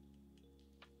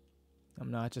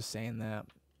 I'm not just saying that.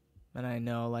 And I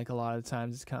know, like, a lot of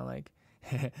times it's kind of like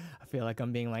I feel like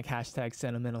I'm being like hashtag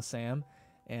sentimental Sam,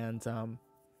 and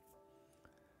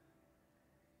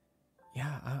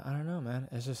yeah, I don't know, man.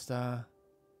 It's just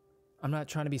I'm not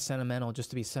trying to be sentimental just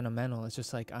to be sentimental. It's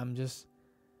just like I'm just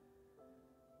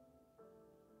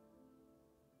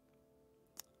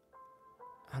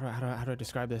how do I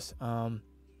describe this? I'm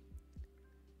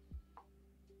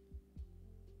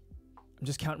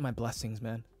just counting my blessings,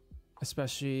 man.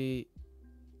 Especially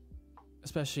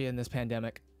in this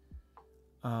pandemic.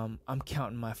 I'm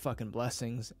counting my fucking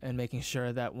blessings and making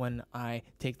sure that when I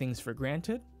take things for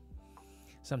granted,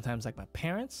 sometimes like my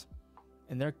parents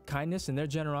and their kindness and their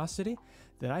generosity,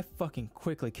 that I fucking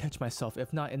quickly catch myself,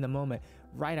 if not in the moment,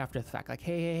 right after the fact, like,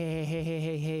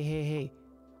 hey,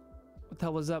 what the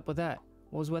hell was up with that?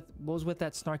 What was with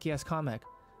that snarky ass comic?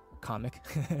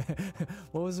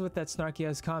 What was with that snarky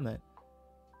ass comment?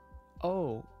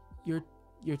 Oh,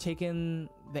 you're taking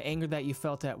the anger that you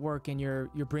felt at work and you're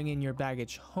bringing your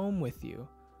baggage home with you.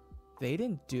 They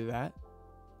didn't do that.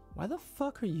 Why the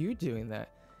fuck are you doing that?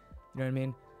 You know what I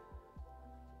mean?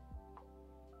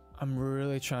 I'm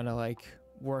really trying to like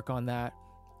work on that.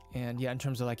 And yeah, in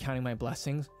terms of like counting my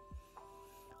blessings,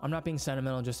 I'm not being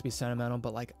sentimental just to be sentimental,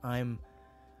 but like I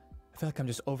feel like I'm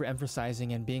just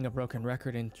overemphasizing and being a broken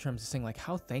record in terms of saying like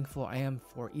how thankful I am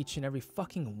for each and every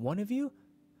fucking one of you,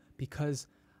 because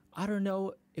I don't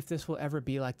know if this will ever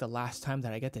be like the last time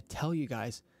that I get to tell you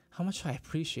guys how much I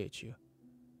appreciate you,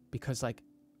 because like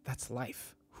that's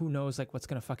life. Who knows like what's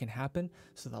gonna fucking happen?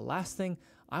 So the last thing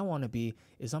I want to be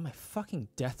is on my fucking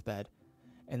deathbed,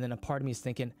 and then a part of me is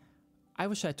thinking, I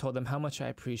wish I told them how much I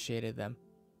appreciated them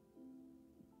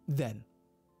then,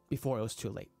 before it was too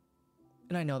late.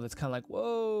 And I know that's kind of like,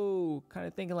 whoa, kind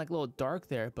of thinking like a little dark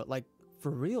there, but like for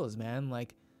reals, man,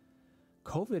 like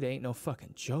COVID ain't no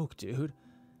fucking joke, dude.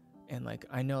 And like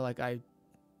I know like I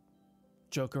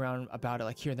joke around about it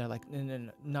like here and there, like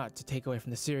not to take away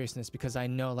from the seriousness, because I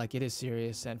know like it is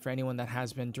serious, and for anyone that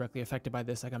has been directly affected by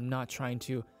this, like I'm not trying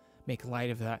to make light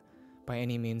of that by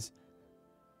any means,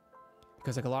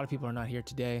 because like a lot of people are not here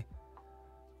today,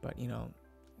 but you know,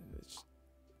 it's,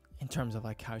 in terms of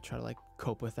like how I try to like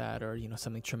cope with that, or you know,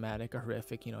 something traumatic or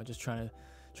horrific, you know, just trying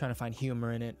to find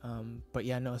humor in it. But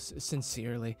yeah, no,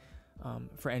 sincerely,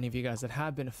 for any of you guys that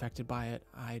have been affected by it,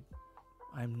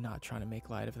 I'm not trying to make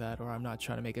light of that, or I'm not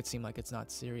trying to make it seem like it's not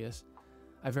serious.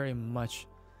 I very much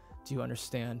do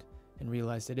understand and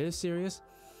realize that it is serious,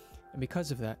 and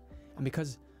because of that, and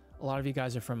because a lot of you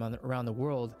guys are from around the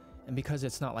world, and because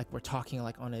it's not like we're talking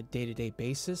like on a day-to-day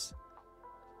basis,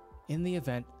 in the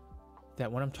event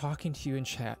that when I'm talking to you in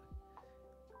chat,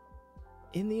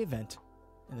 in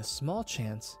the small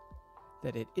chance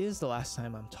that it is the last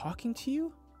time I'm talking to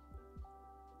you,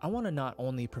 I want to not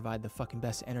only provide the fucking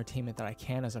best entertainment that I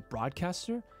can as a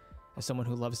broadcaster, as someone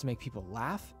who loves to make people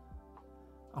laugh,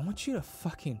 I want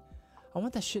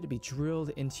that shit to be drilled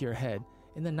into your head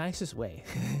in the nicest way.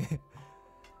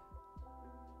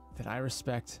 That I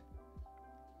respect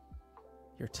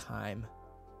your time,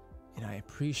 and I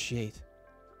appreciate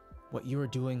what you are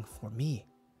doing for me,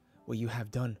 what you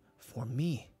have done for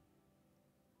me,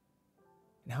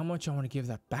 and how much I want to give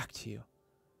that back to you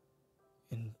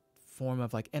in form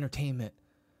of like entertainment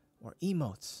or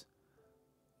emotes,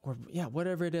 or yeah,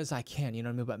 whatever it is I can, you know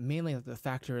what I mean? But mainly the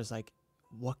factor is like,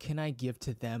 what can I give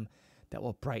to them that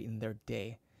will brighten their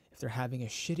day? If they're having a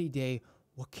shitty day,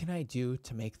 what can I do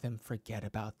to make them forget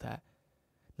about that?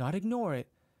 Not ignore it,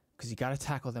 because you got to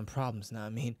tackle them problems, know what I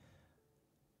mean?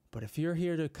 But if you're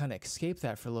here to kind of escape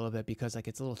that for a little bit because like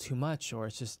it's a little too much, or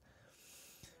it's just,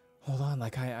 hold on,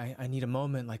 like I need a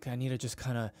moment, like I need to just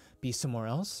kind of be somewhere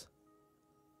else,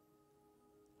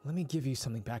 let me give you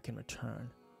something back in return.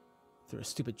 Through a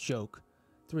stupid joke,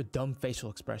 through a dumb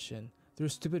facial expression, through a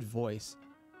stupid voice,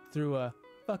 through a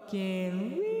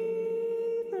fucking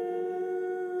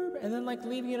reverb, and then like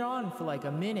leaving it on for like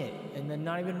a minute, and then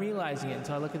not even realizing it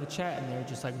until I look at the chat and they're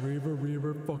just like,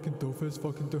 reverb, fucking doofus,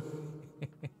 fucking doofus.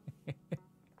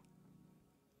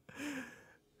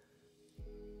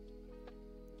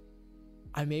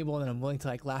 I'm able and I'm willing to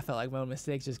like laugh at like my own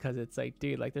mistakes just because it's like,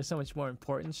 dude, like there's so much more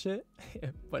important shit.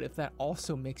 But if that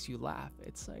also makes you laugh,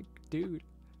 it's like, dude,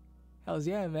 hells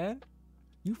yeah, man.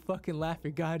 You fucking laugh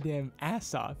your goddamn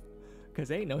ass off, because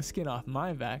ain't no skin off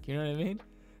my back, you know what I mean?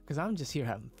 Because I'm just here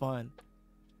having fun,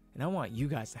 and I want you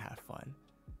guys to have fun.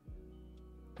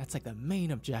 That's like the main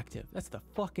objective. That's the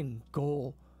fucking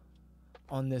goal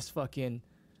on this fucking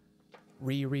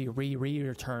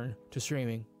return to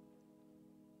streaming.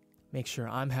 Make sure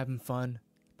I'm having fun,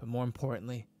 but more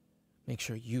importantly, make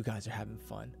sure you guys are having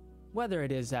fun. Whether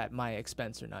it is at my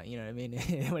expense or not, you know what I mean?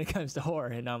 When it comes to horror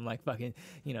and I'm like fucking,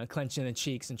 you know, clenching the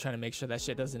cheeks and trying to make sure that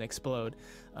shit doesn't explode.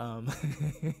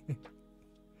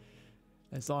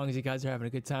 As long as you guys are having a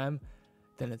good time,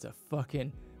 then it's a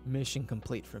fucking mission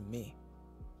complete for me.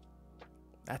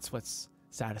 That's what's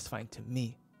satisfying to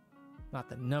me. Not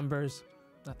the numbers,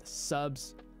 not the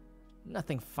subs,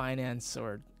 nothing finance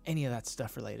or any of that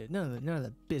stuff related. None of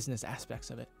the business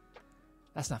aspects of it.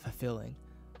 That's not fulfilling.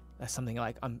 That's something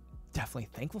like I'm definitely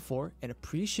thankful for and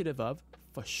appreciative of,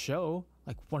 for sure,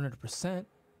 like 100%,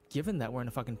 given that we're in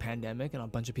a fucking pandemic and a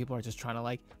bunch of people are just trying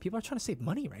to people are trying to save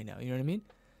money right now, you know what I mean?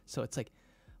 So it's like,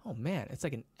 oh man, it's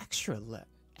like an extra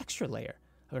layer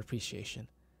of appreciation.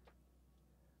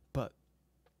 But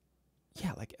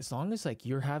yeah, like as long as like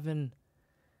you're having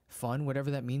fun,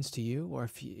 whatever that means to you, or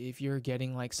if you're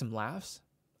getting like some laughs,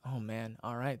 oh man,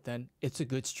 all right, then it's a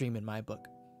good stream in my book.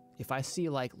 If I see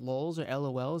like lols or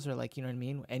LOLs or like, you know what I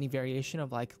mean, any variation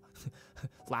of like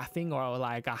laughing or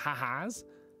like ha-has,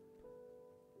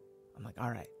 I'm like, all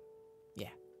right, yeah,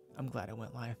 I'm glad I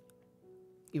went live.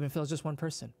 Even if it was just one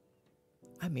person,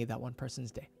 I made that one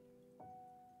person's day.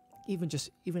 Even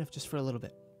if just for a little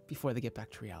bit before they get back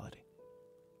to reality.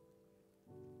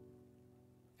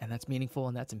 And that's meaningful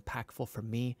and that's impactful for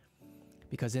me,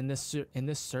 because in this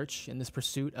search, in this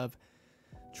pursuit of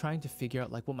trying to figure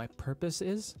out like what my purpose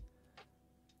is,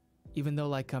 even though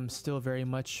like I'm still very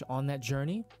much on that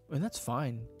journey, and that's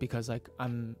fine, because like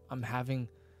I'm having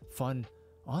fun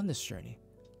on this journey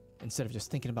instead of just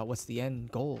thinking about what's the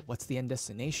end goal, what's the end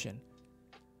destination.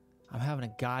 I'm having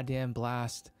a goddamn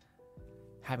blast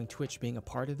having Twitch being a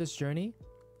part of this journey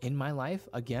in my life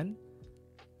again,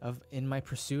 in my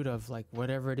pursuit of like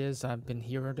whatever it is I've been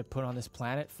here to put on this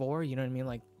planet for, you know what I mean,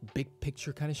 like big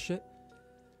picture kind of shit.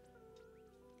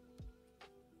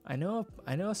 I know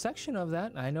a section of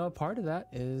that, I know a part of that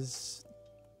is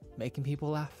making people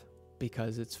laugh,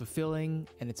 because it's fulfilling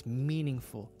and it's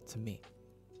meaningful to me.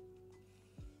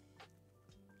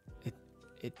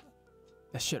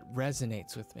 That shit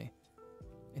resonates with me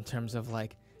in terms of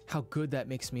like how good that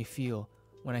makes me feel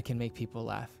when I can make people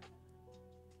laugh.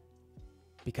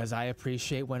 Because I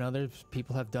appreciate when other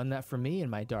people have done that for me in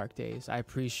my dark days. I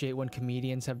appreciate when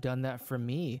comedians have done that for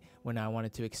me when I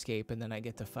wanted to escape, and then I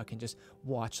get to fucking just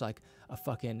watch like a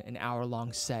fucking an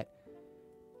hour-long set,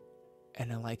 and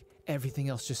then like everything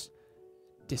else just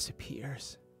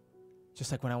disappears.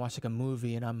 Just like when I watch like a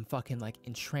movie and I'm fucking like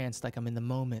entranced, like I'm in the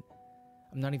moment.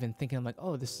 I'm not even thinking, I'm like,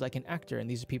 oh, this is like an actor and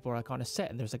these people are like on a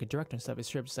set and there's like a director and stuff. It's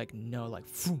just like, no, like,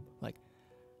 phoom, like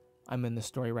I'm in the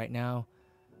story right now.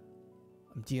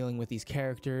 I'm dealing with these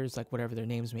characters, like whatever their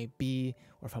names may be.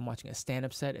 Or if I'm watching a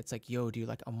stand-up set, it's like, yo, dude,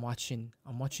 like I'm watching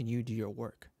you do your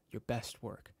work, your best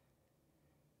work.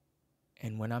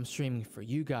 And when I'm streaming for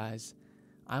you guys,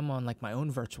 I'm on like my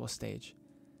own virtual stage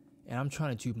and I'm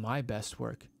trying to do my best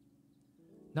work.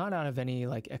 Not out of any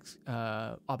like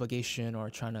obligation or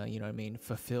trying to, you know what I mean,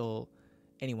 fulfill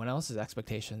anyone else's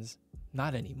expectations.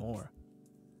 Not anymore.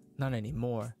 Not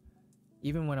anymore.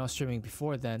 Even when I was streaming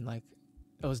before then, like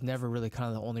it was never really kind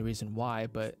of the only reason why,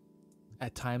 but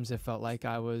at times it felt like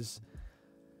I was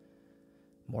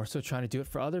more so trying to do it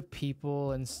for other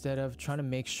people instead of trying to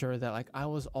make sure that like I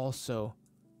was also,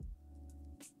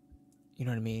 you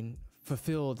know what I mean,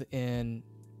 fulfilled in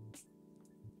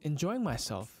enjoying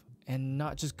myself. And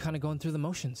not just kind of going through the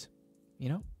motions, you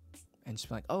know? And just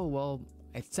be like, oh, well,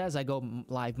 it says I go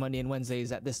live Monday and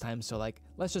Wednesdays at this time, so like,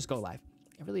 let's just go live.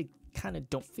 I really kind of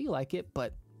don't feel like it,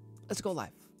 but let's go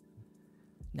live.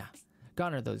 Nah.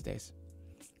 Gone are those days.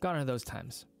 Gone are those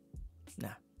times. Nah.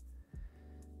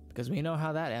 Because we know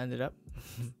how that ended up.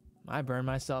 I burned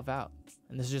myself out.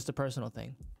 And this is just a personal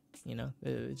thing. You know?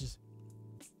 It just...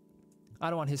 I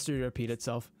don't want history to repeat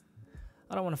itself.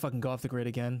 I don't want to fucking go off the grid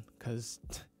again, because...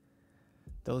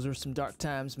 those were some dark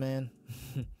times, man.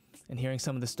 And hearing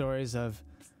some of the stories of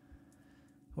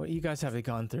what you guys have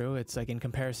gone through, it's like in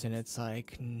comparison, it's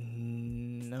like,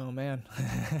 no, man.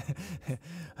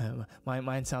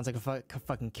 Mine sounds like a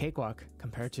fucking cakewalk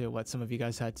compared to what some of you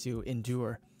guys had to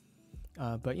endure.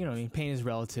 But, you know, I mean, pain is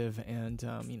relative, and,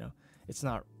 you know, it's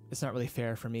not it's not really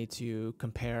fair for me to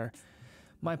compare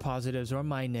my positives or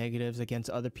my negatives against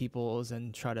other people's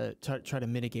and try to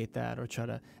mitigate that, or try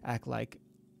to act like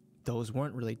those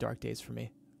weren't really dark days for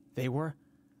me. They were.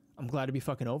 I'm glad to be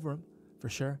fucking over them, for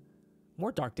sure.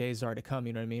 More dark days are to come,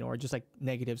 you know what I mean? Or just like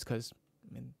negatives, because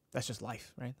I mean, that's just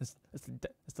life, right? That's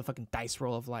the fucking dice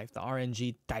roll of life, the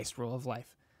RNG dice roll of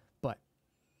life. But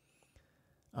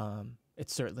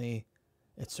it's certainly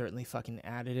fucking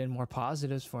added in more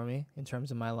positives for me in terms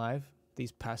of my life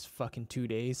these past fucking 2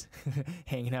 days,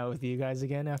 hanging out with you guys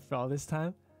again after all this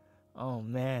time. Oh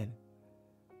man,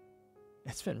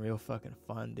 it's been real fucking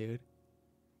fun, dude.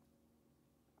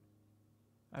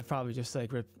 I probably just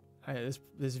like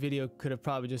this video could have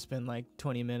probably just been like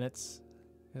 20 minutes,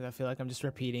 because I feel like I'm just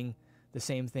repeating the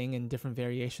same thing in different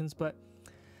variations, but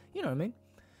you know what I mean.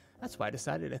 That's why I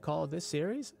decided to call this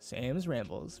series Sam's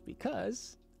Rambles,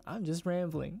 because I'm just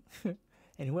rambling.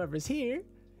 And whoever's here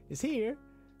is here,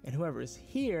 and whoever is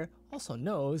here also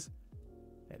knows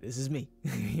that this is me.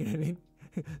 You know what I mean?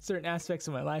 Certain aspects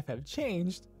of my life have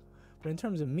changed, but in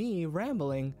terms of me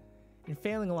rambling and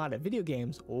failing a lot at video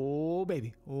games, oh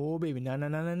baby, nah.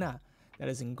 That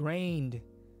is ingrained,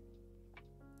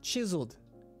 chiseled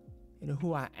into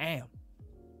who I am.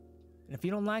 And if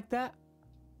you don't like that,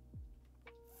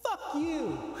 fuck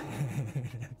you.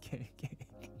 Okay.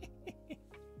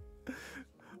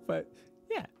 But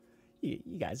yeah, you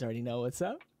guys already know what's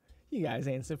up. You guys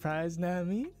ain't surprised, know what I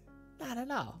mean? Not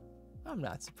at all. I'm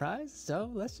not surprised,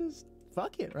 so let's just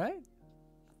fuck it, right?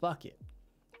 Fuck it.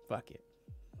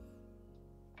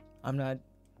 I'm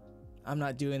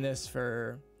not doing this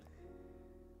for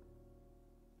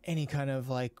any kind of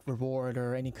like reward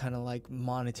or any kind of like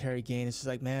monetary gain. It's just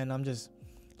like, man, I'm just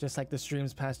like the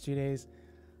streams past 2 days,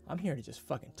 I'm here to just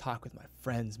fucking talk with my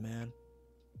friends, man.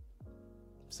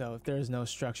 So if there's no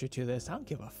structure to this, I don't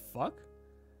give a fuck.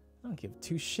 I don't give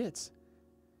two shits.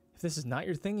 If this is not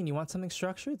your thing and you want something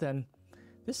structured, then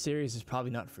this series is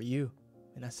probably not for you.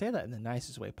 And I say that in the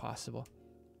nicest way possible.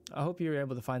 I hope you're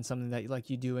able to find something that like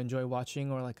you do enjoy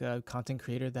watching, or like a content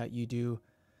creator that you do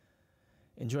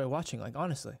enjoy watching, like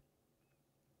honestly.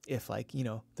 If like, you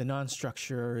know, the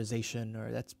non-structurization,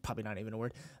 or that's probably not even a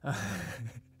word.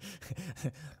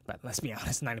 But let's be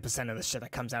honest, 90% of the shit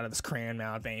that comes out of this crayon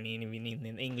mouth ain't even in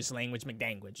the English language,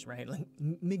 McDanguage, right? Like,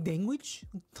 McDanguage?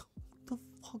 What the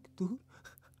fuck, dude?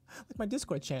 Like my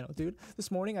Discord channel, dude.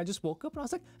 This morning I just woke up and I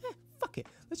was like, fuck it.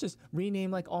 Let's just rename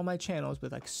like all my channels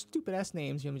with like stupid ass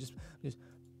names. You know, just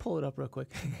pull it up real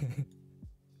quick.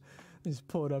 Just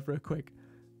pull it up real quick.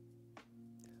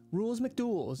 Rules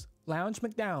McDouals, Lounge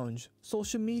McDownge,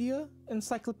 Social Media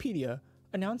Encyclopedia,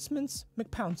 Announcements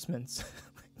McPouncements,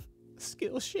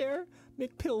 Skillshare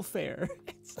McPillfair.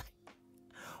 It's like,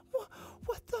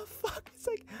 what the fuck? It's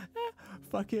like,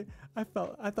 fuck it. I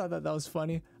thought that was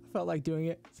funny. I felt like doing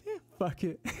it. Fuck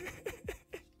it.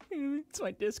 It's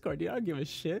my Discord, dude. I don't give a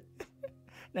shit.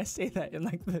 And I say that in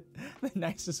like the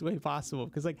nicest way possible,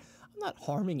 because like I'm not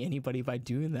harming anybody by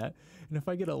doing that. And if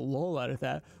I get a lol out of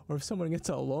that, or if someone gets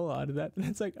a lol out of that, then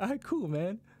it's like, all right, cool,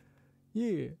 man.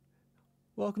 Yeah.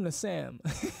 Welcome to Sam.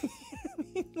 You know what I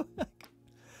mean? Like,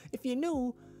 if you're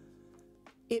new,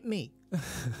 it me.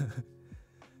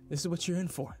 This is what you're in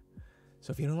for.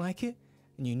 So if you don't like it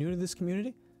and you're new to this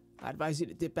community, I advise you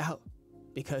to dip out,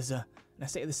 because, and I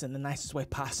say this in the nicest way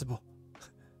possible,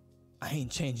 I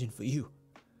ain't changing for you.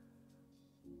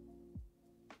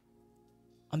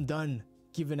 I'm done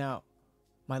giving out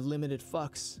my limited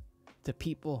fucks to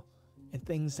people and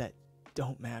things that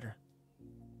don't matter.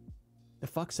 The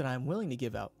fucks that I'm willing to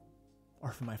give out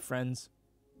are for my friends,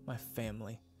 my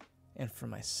family, and for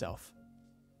myself.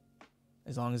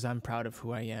 As long as I'm proud of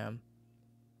who I am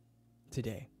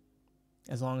today.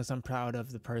 As long as I'm proud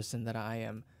of the person that I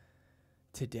am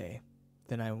today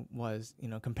than I was, you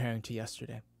know, comparing to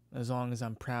yesterday. As long as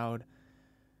I'm proud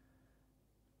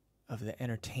of the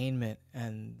entertainment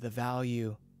and the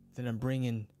value that I'm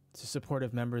bringing to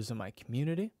supportive members of my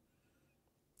community,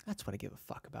 that's what I give a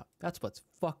fuck about. That's what's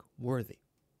fuck worthy.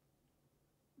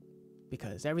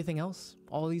 Because everything else,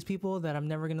 all these people that I'm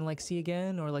never gonna like see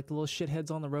again, or like the little shitheads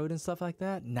on the road and stuff like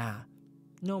that, nah,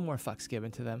 no more fucks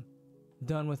given to them.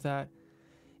 Done with that.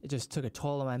 It just took a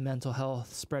toll on my mental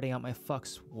health, spreading out my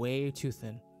fucks way too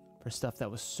thin for stuff that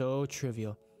was so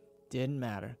trivial. Didn't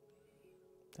matter.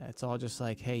 It's all just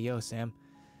like, hey, yo, Sam,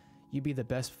 you be the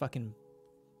best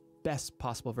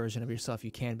possible version of yourself you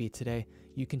can be today.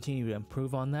 You continue to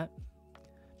improve on that,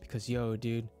 because, yo,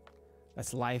 dude,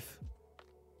 that's life.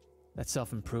 That's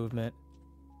self-improvement.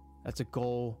 That's a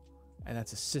goal, and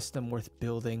that's a system worth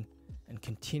building and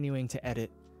continuing to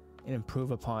edit and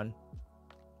improve upon,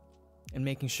 and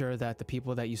making sure that the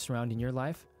people that you surround in your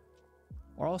life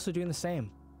are also doing the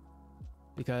same.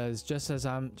 Because just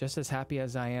as happy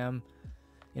as I am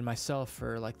in myself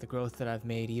for like the growth that I've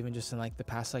made, even just in like the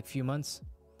past like few months,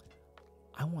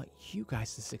 I want you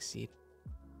guys to succeed,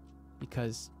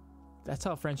 because that's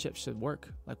how friendship should work.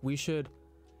 Like it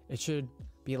should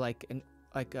be like an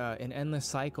endless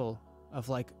cycle of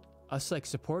like us like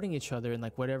supporting each other in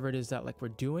like whatever it is that like we're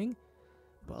doing,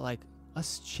 but like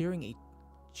us cheering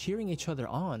each other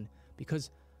on.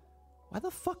 Because why the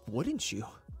fuck wouldn't you?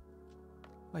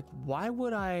 Like, why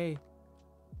would I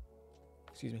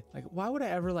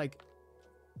ever like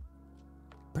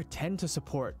pretend to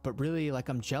support, but really like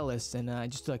I'm jealous and I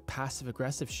just do like passive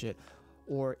aggressive shit,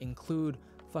 or include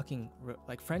fucking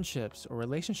like friendships or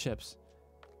relationships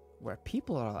where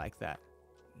people are like that?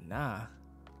 Nah,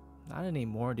 not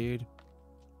anymore, dude.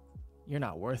 You're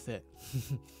not worth it.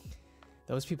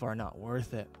 Those people are not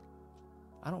worth it.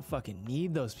 I don't fucking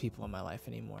need those people in my life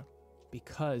anymore,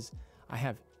 because I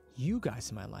have you guys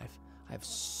in my life. I have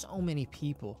so many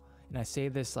people, and I say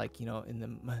this like, you know, in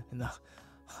the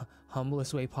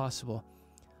humblest way possible.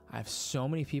 I have so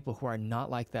many people who are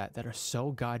not like that are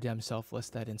so goddamn selfless,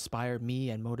 that inspire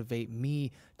me and motivate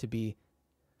me to be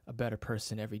a better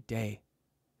person every day.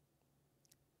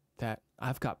 That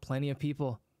I've got plenty of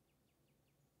people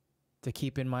to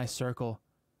keep in my circle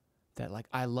that like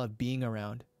I love being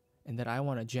around, and that I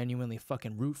want to genuinely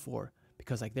fucking root for,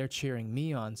 because like they're cheering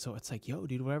me on. So it's like, yo,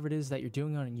 dude, whatever it is that you're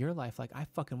doing on in your life, like I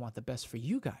fucking want the best for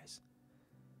you guys.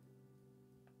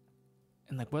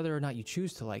 And like whether or not you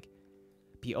choose to like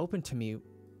be open to me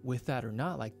with that or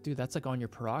not, like, dude, that's like on your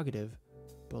prerogative.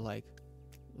 But like,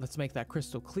 let's make that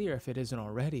crystal clear if it isn't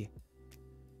already.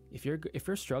 If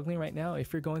you're struggling right now,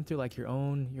 if you're going through like your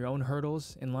own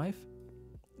hurdles in life,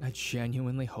 I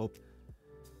genuinely hope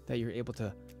that you're able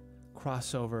to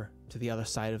cross over to the other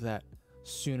side of that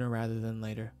sooner rather than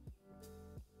later.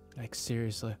 Like,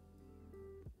 seriously.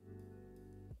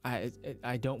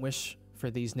 I don't wish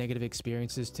for these negative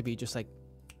experiences to be just like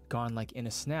gone like in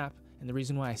a snap. And the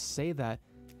reason why I say that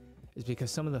is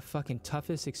because some of the fucking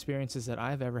toughest experiences that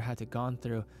I've ever had to gone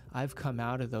through, I've come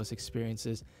out of those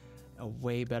experiences a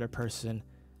way better person.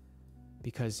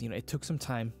 Because, you know, it took some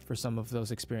time for some of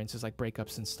those experiences, like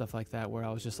breakups and stuff like that, where I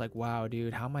was just like, wow,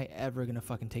 dude, how am I ever gonna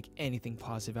fucking take anything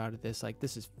positive out of this? Like,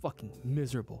 this is fucking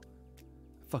miserable.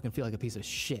 I fucking feel like a piece of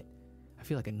shit. I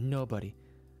feel like a nobody.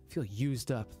 I feel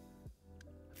used up.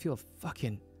 I feel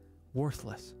fucking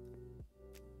worthless.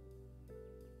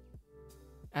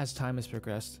 As time has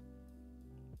progressed,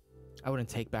 I wouldn't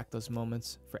take back those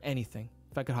moments for anything.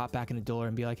 If I could hop back in the door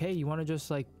and be like, hey, you want to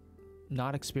just like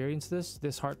not experience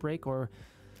this heartbreak or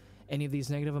any of these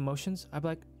negative emotions, I'd be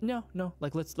like, no,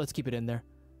 like let's keep it in there.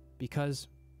 Because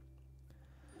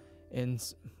in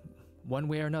one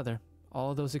way or another,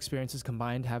 all of those experiences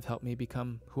combined have helped me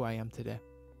become who I am today,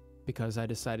 because I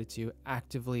decided to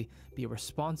actively be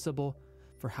responsible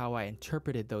for how I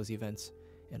interpreted those events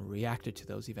and reacted to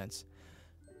those events.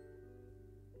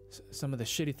 Some of the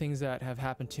shitty things that have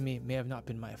happened to me may have not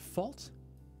been my fault,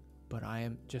 but I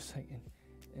am just like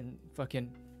and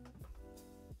fucking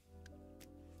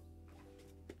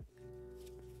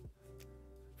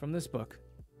from this book,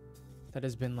 that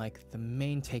has been like the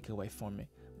main takeaway from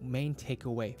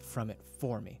it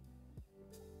for me.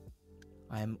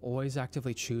 I am always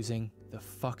actively choosing the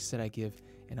fucks that I give,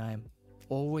 and I am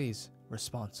always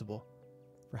responsible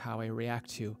for how I react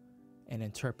to and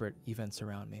interpret events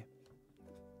around me.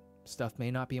 Stuff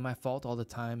may not be my fault all the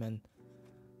time, and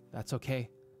that's okay,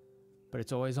 but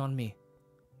it's always on me.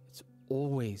 It's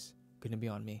always going to be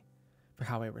on me for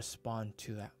how I respond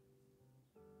to that.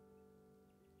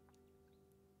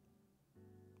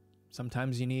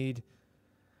 Sometimes you need,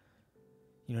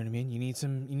 you know what I mean? You need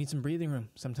some breathing room.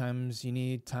 Sometimes you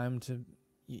need time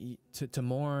to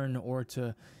mourn, or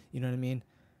to, you know what I mean?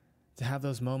 To have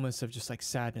those moments of just like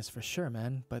sadness, for sure,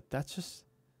 man. But that's just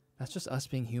us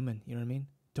being human. You know what I mean?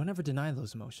 Don't ever deny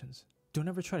those emotions. Don't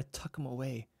ever try to tuck them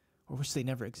away or wish they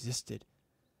never existed.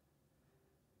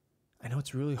 I know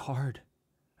it's really hard.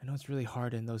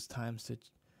 In those times to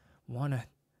want to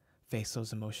face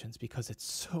those emotions, because it's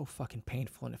so fucking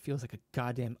painful and it feels like a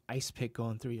goddamn ice pick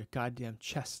going through your goddamn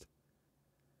chest.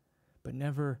 But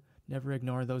never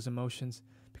ignore those emotions,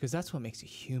 because that's what makes you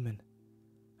human.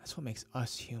 That's what makes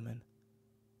us human.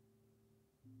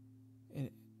 In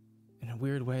a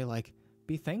weird way, like,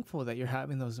 be thankful that you're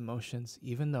having those emotions,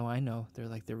 even though I know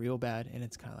they're real bad, and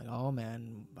it's kind of like, oh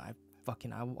man, I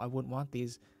wouldn't want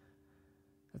these.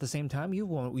 At the same time, you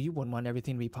wouldn't want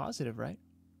everything to be positive, right?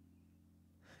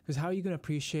 Because how are you going to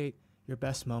appreciate your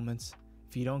best moments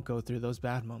if you don't go through those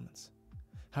bad moments?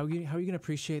 How are you gonna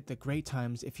appreciate the great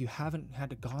times if you haven't had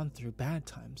to gone through bad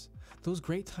times? Those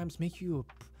great times make you,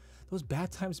 those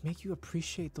bad times make you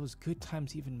appreciate those good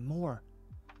times even more.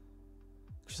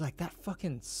 She's like, that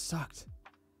fucking sucked.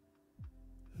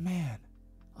 Man,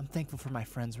 I'm thankful for my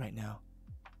friends right now.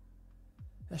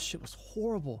 That shit was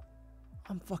horrible.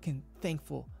 I'm fucking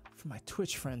thankful for my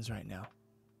Twitch friends right now.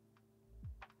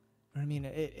 You know what I mean?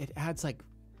 It adds like,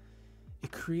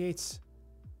 it creates,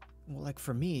 well, like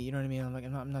for me, you know what I mean?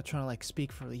 I'm not trying to like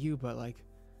speak for you, but like,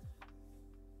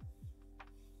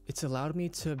 it's allowed me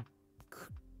to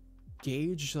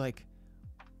gauge like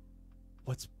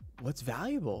what's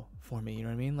valuable for me, you know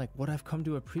what I mean? Like what I've come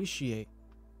to appreciate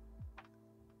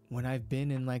when I've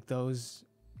been in like those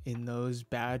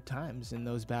bad times, in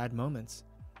those bad moments.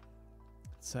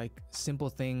 It's like simple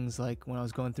things like when I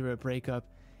was going through a breakup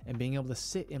and being able to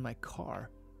sit in my car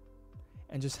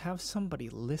and just have somebody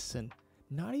listen,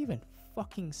 not even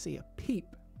fucking say a peep,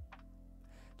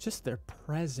 just their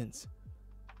presence.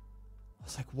 I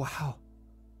was like, wow,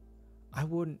 I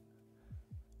wouldn't,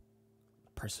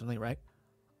 personally, right?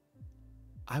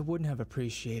 I wouldn't have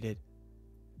appreciated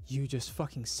you just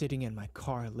fucking sitting in my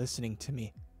car listening to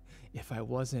me if I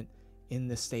wasn't in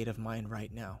this state of mind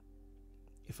right now.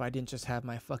 If I didn't just have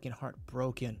my fucking heart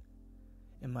broken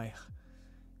and my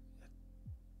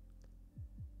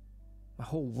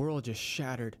whole world just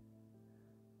shattered.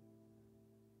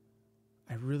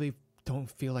 I really don't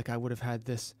feel like I would have had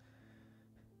this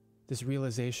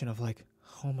realization of like,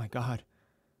 oh my God,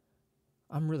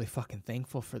 I'm really fucking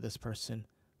thankful for this person.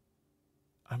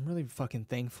 I'm really fucking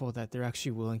thankful that they're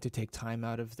actually willing to take time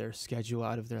out of their schedule,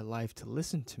 out of their life to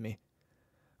listen to me.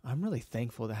 I'm really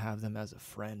thankful to have them as a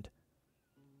friend.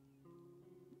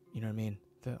 You know what I mean?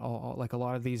 Like a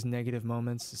lot of these negative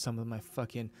moments, some of my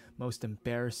fucking most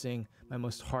embarrassing, my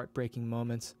most heartbreaking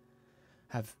moments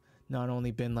have not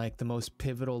only been like the most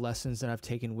pivotal lessons that I've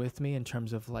taken with me in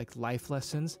terms of like life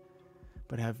lessons,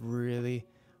 but have really,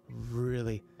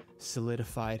 really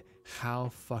solidified how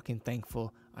fucking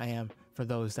thankful I am for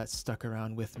those that stuck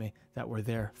around with me, that were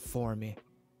there for me.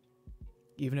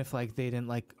 Even if like they didn't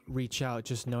like reach out,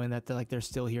 just knowing that they're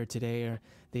still here today, or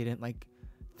they didn't like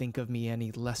think of me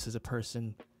any less as a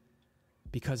person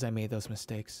because I made those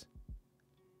mistakes.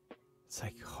 It's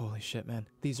like, holy shit, man.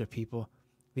 These are people.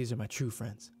 These are my true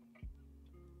friends.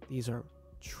 These are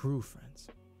true friends.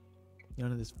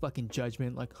 None of this fucking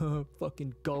judgment, like, huh,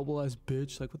 fucking gullible ass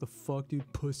bitch. Like, what the fuck,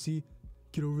 dude? Pussy.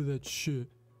 Get over that shit.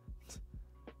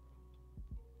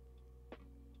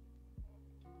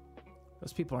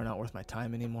 Those people are not worth my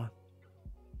time anymore.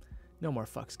 No more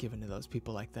fucks given to those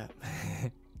people like that.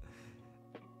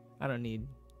 I don't need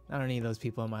those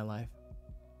people in my life.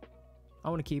 I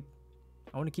want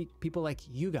to keep people like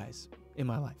you guys in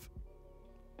my life.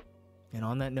 And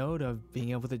on that note of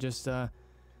being able to just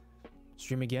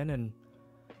stream again and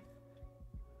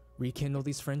rekindle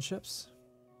these friendships,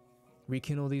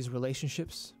 rekindle these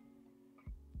relationships,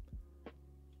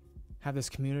 have this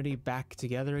community back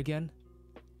together again.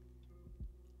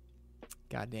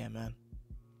 Goddamn, man.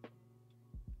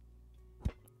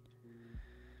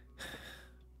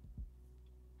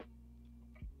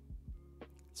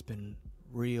 It's been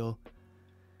real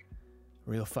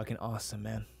fucking awesome,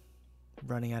 man.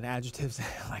 Running out of adjectives,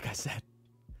 like I said.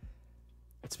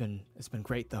 It's been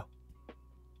great though.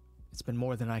 It's been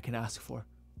more than I can ask for.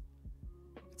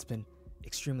 It's been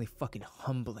extremely fucking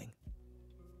humbling.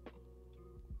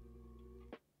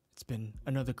 It's been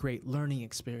another great learning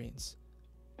experience.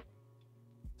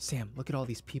 Sam, look at all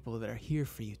these people that are here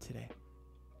for you today.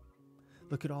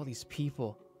 Look at all these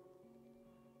people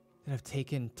that have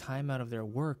taken time out of their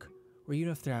work, or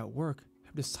even if they're at work,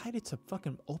 have decided to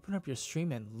fucking open up your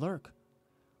stream and lurk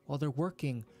while they're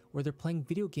working, or they're playing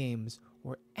video games,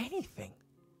 or anything.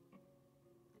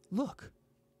 Look,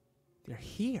 they're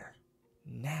here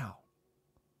now.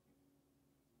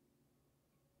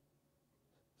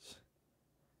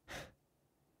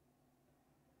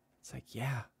 It's like,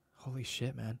 yeah, holy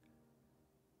shit, man.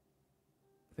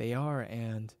 They are,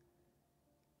 and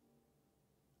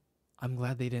I'm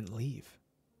glad they didn't leave.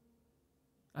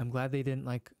 I'm glad they didn't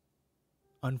like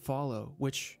unfollow,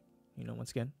 which, you know,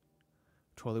 once again,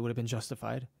 totally would have been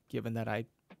justified given that I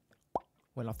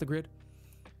went off the grid.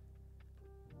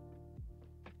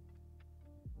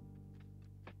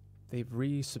 They've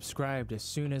resubscribed as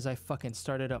soon as I fucking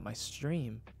started up my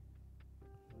stream.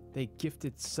 They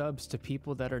gifted subs to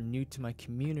people that are new to my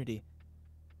community.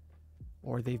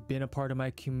 Or they've been a part of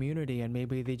my community and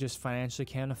maybe they just financially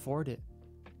can't afford it.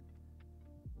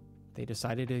 They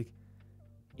decided to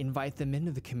invite them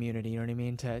into the community, you know what I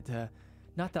mean? To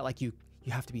not that like you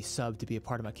have to be subbed to be a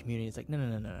part of my community. It's like, no.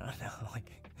 Like,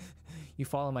 you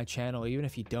follow my channel, even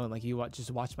if you don't, like you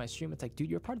just watch my stream, it's like, dude,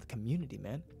 you're a part of the community,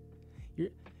 man.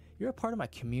 You're a part of my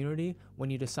community when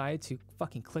you decide to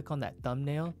fucking click on that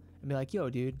thumbnail and be like, yo,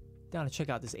 dude, down to check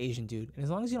out this Asian dude. And as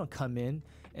long as you don't come in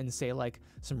and say like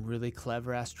some really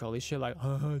clever ass trolly shit like,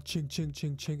 ching, ching,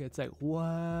 ching, ching. It's like, what?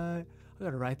 I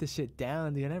gotta write this shit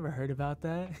down, dude. I never heard about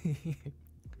that.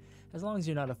 As long as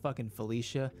you're not a fucking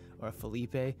Felicia or a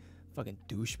Felipe, fucking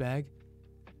douchebag.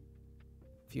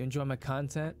 If you enjoy my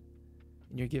content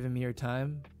and you're giving me your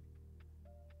time,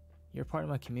 you're a part of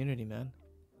my community, man.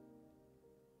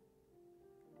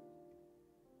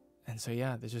 And so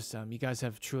yeah, there's just you guys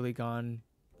have truly gone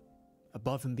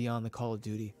above and beyond the Call of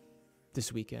Duty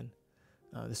this weekend.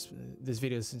 This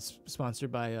video is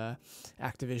sponsored by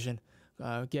Activision.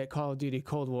 Get Call of Duty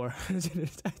Cold War.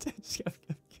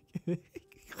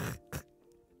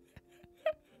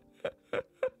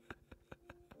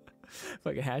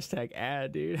 Fucking hashtag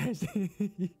ad, dude.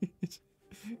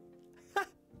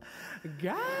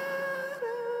 Got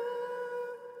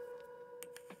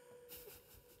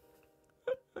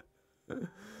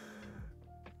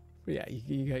But yeah,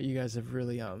 you guys have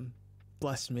really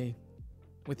blessed me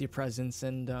with your presence,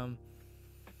 and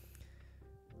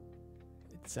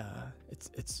it's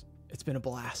been a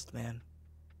blast, man.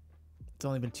 It's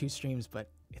only been 2 streams, but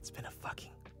it's been a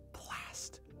fucking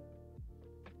blast.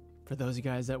 For those of you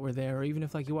guys that were there, or even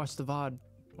if like you watched the VOD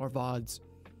or VODs,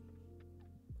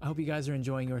 I hope you guys are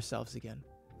enjoying yourselves again.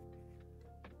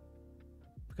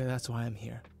 Because that's why I'm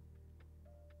here.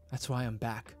 That's why I'm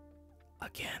back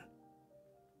again.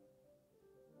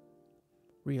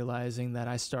 Realizing that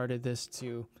I started this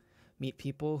to meet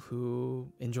people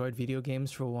who enjoyed video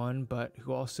games for one, but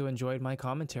who also enjoyed my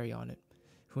commentary on it,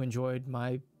 who enjoyed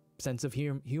my sense of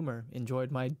humor,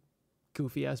 enjoyed my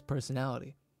goofy ass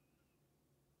personality.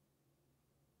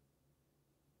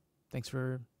 Thanks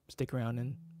for sticking around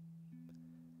and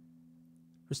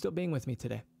for still being with me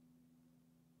today.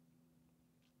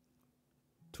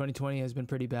 2020 has been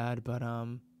pretty bad, but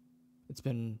it's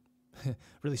been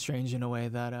really strange in a way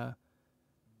that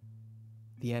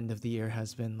the end of the year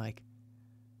has been like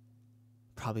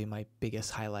probably my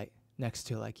biggest highlight, next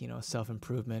to like, you know,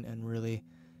 self-improvement and really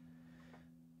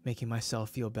making myself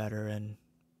feel better and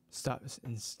stop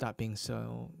being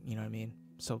so, you know what I mean,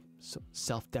 so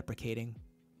self-deprecating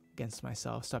against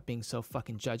myself, stop being so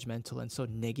fucking judgmental and so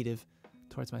negative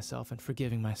towards myself, and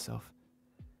forgiving myself,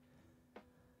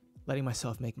 letting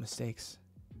myself make mistakes,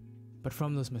 but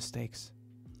from those mistakes,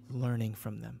 learning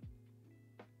from them,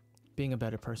 being a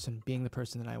better person, being the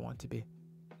person that I want to be,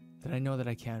 that I know that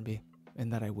I can be,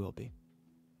 and that I will be.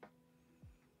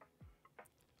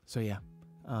 So yeah,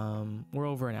 we're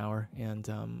over an hour, and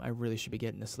I really should be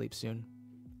getting to sleep soon.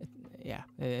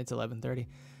 It's 11:30.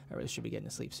 I really should be getting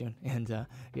to sleep soon. And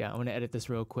yeah, I'm gonna edit this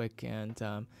real quick and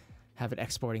have it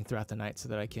exporting throughout the night so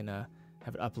that I can have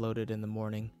it uploaded in the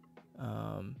morning.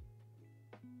 And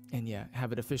yeah,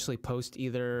 have it officially post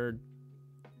either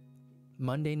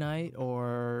Monday night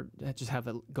or just have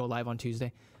it go live on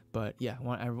Tuesday. But yeah,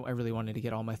 I really wanted to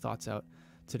get all my thoughts out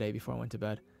today before I went to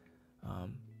bed.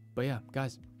 But yeah,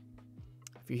 guys,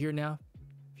 if you're here now,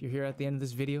 if you're here at the end of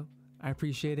this video, I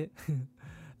appreciate it.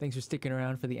 Thanks for sticking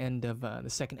around for the end of the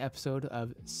second episode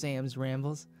of Sam's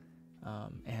Rambles.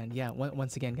 And yeah,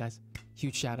 once again, guys,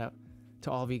 huge shout out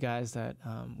to all of you guys that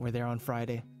were there on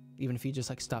Friday, even if you just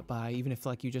like stopped by, even if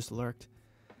like you just lurked.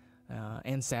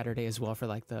 And Saturday as well for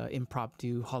like the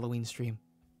impromptu Halloween stream.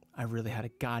 I really had a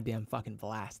goddamn fucking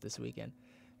blast this weekend.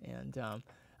 And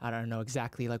I don't know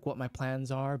exactly like what my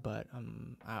plans are, but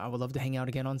I would love to hang out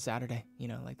again on Saturday. You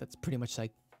know, like that's pretty much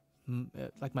like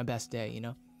my best day, you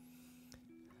know.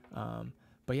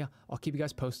 But yeah, I'll keep you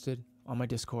guys posted on my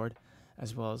Discord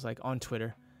as well as like on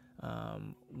Twitter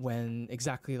when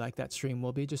exactly like that stream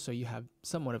will be, just so you have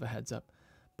somewhat of a heads up.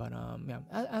 But yeah,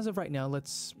 as of right now,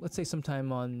 let's say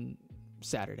sometime on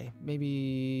Saturday,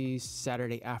 maybe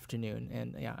Saturday afternoon.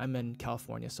 And yeah, I'm in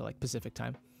California, so like Pacific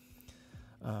time.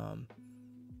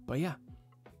 But yeah,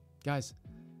 guys,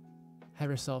 have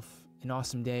yourself an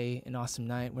awesome day, an awesome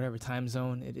night, whatever time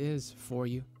zone it is for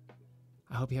you.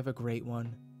 I hope you have a great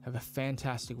one. Have a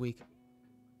fantastic week.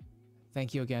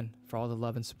 Thank you again for all the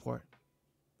love and support.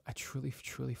 I truly,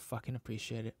 truly fucking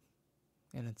appreciate it.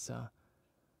 And it's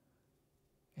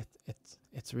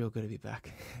real good to be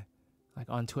back, like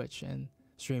on Twitch and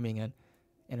streaming and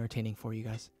entertaining for you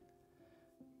guys.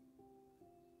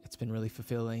 It's been really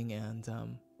fulfilling and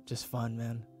just fun,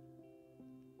 man.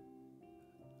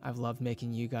 I've loved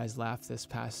making you guys laugh this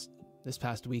past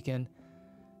weekend,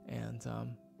 and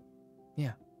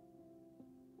yeah,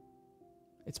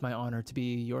 it's my honor to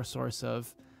be your source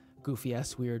of goofy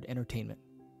ass weird entertainment.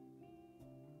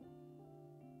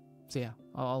 So yeah,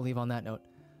 I'll leave on that note.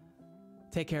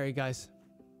 Take care, you guys.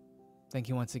 Thank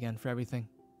you once again for everything.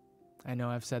 I know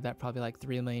I've said that probably like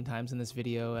 3 million times in this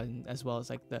video, and as well as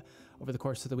like over the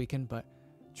course of the weekend, but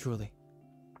truly,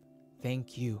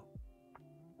 thank you.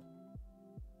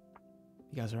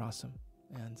 You guys are awesome.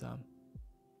 And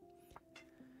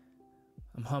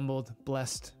I'm humbled,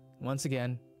 blessed, once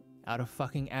again, out of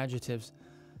fucking adjectives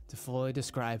to fully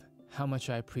describe how much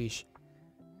I appreciate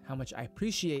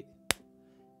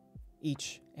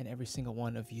each and every single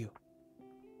one of you.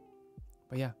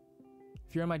 But yeah,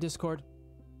 if you're in my Discord,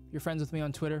 you're friends with me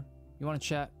on Twitter, you want to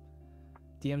chat,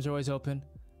 DMs are always open.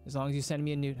 As long as you send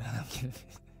me a nude.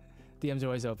 DMs are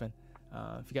always open.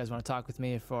 If you guys want to talk with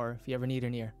me, if you ever need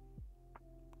an ear,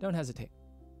 don't hesitate.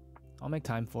 I'll make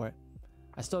time for it.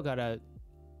 I still gotta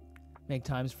make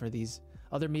times for these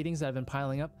other meetings that have been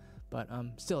piling up, but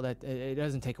still, that it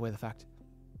doesn't take away the fact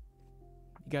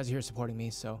you guys are here supporting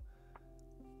me. So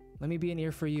let me be an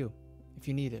ear for you if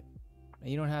you need it, and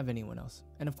you don't have anyone else.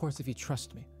 And of course, if you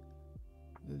trust me,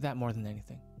 that more than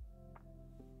anything.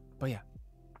 But yeah,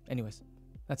 anyways,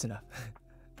 that's enough.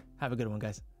 Have a good one,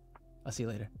 guys. I'll see you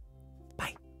later.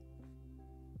 Bye.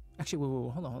 Actually,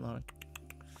 wait, hold on.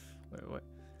 Wait.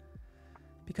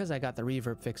 Because I got the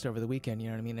reverb fixed over the weekend, you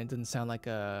know what I mean? It didn't sound like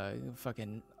a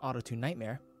fucking auto-tune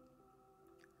nightmare.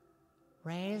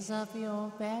 Raise up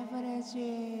your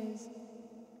beverages.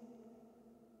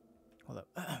 Hold up.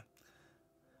 I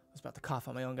was about to cough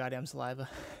on my own goddamn saliva.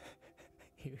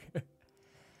 Here.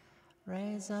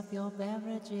 Raise up your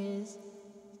beverages.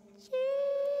 Cheese.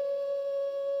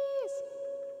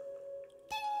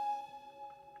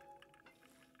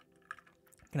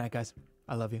 Good night, guys.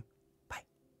 I love you.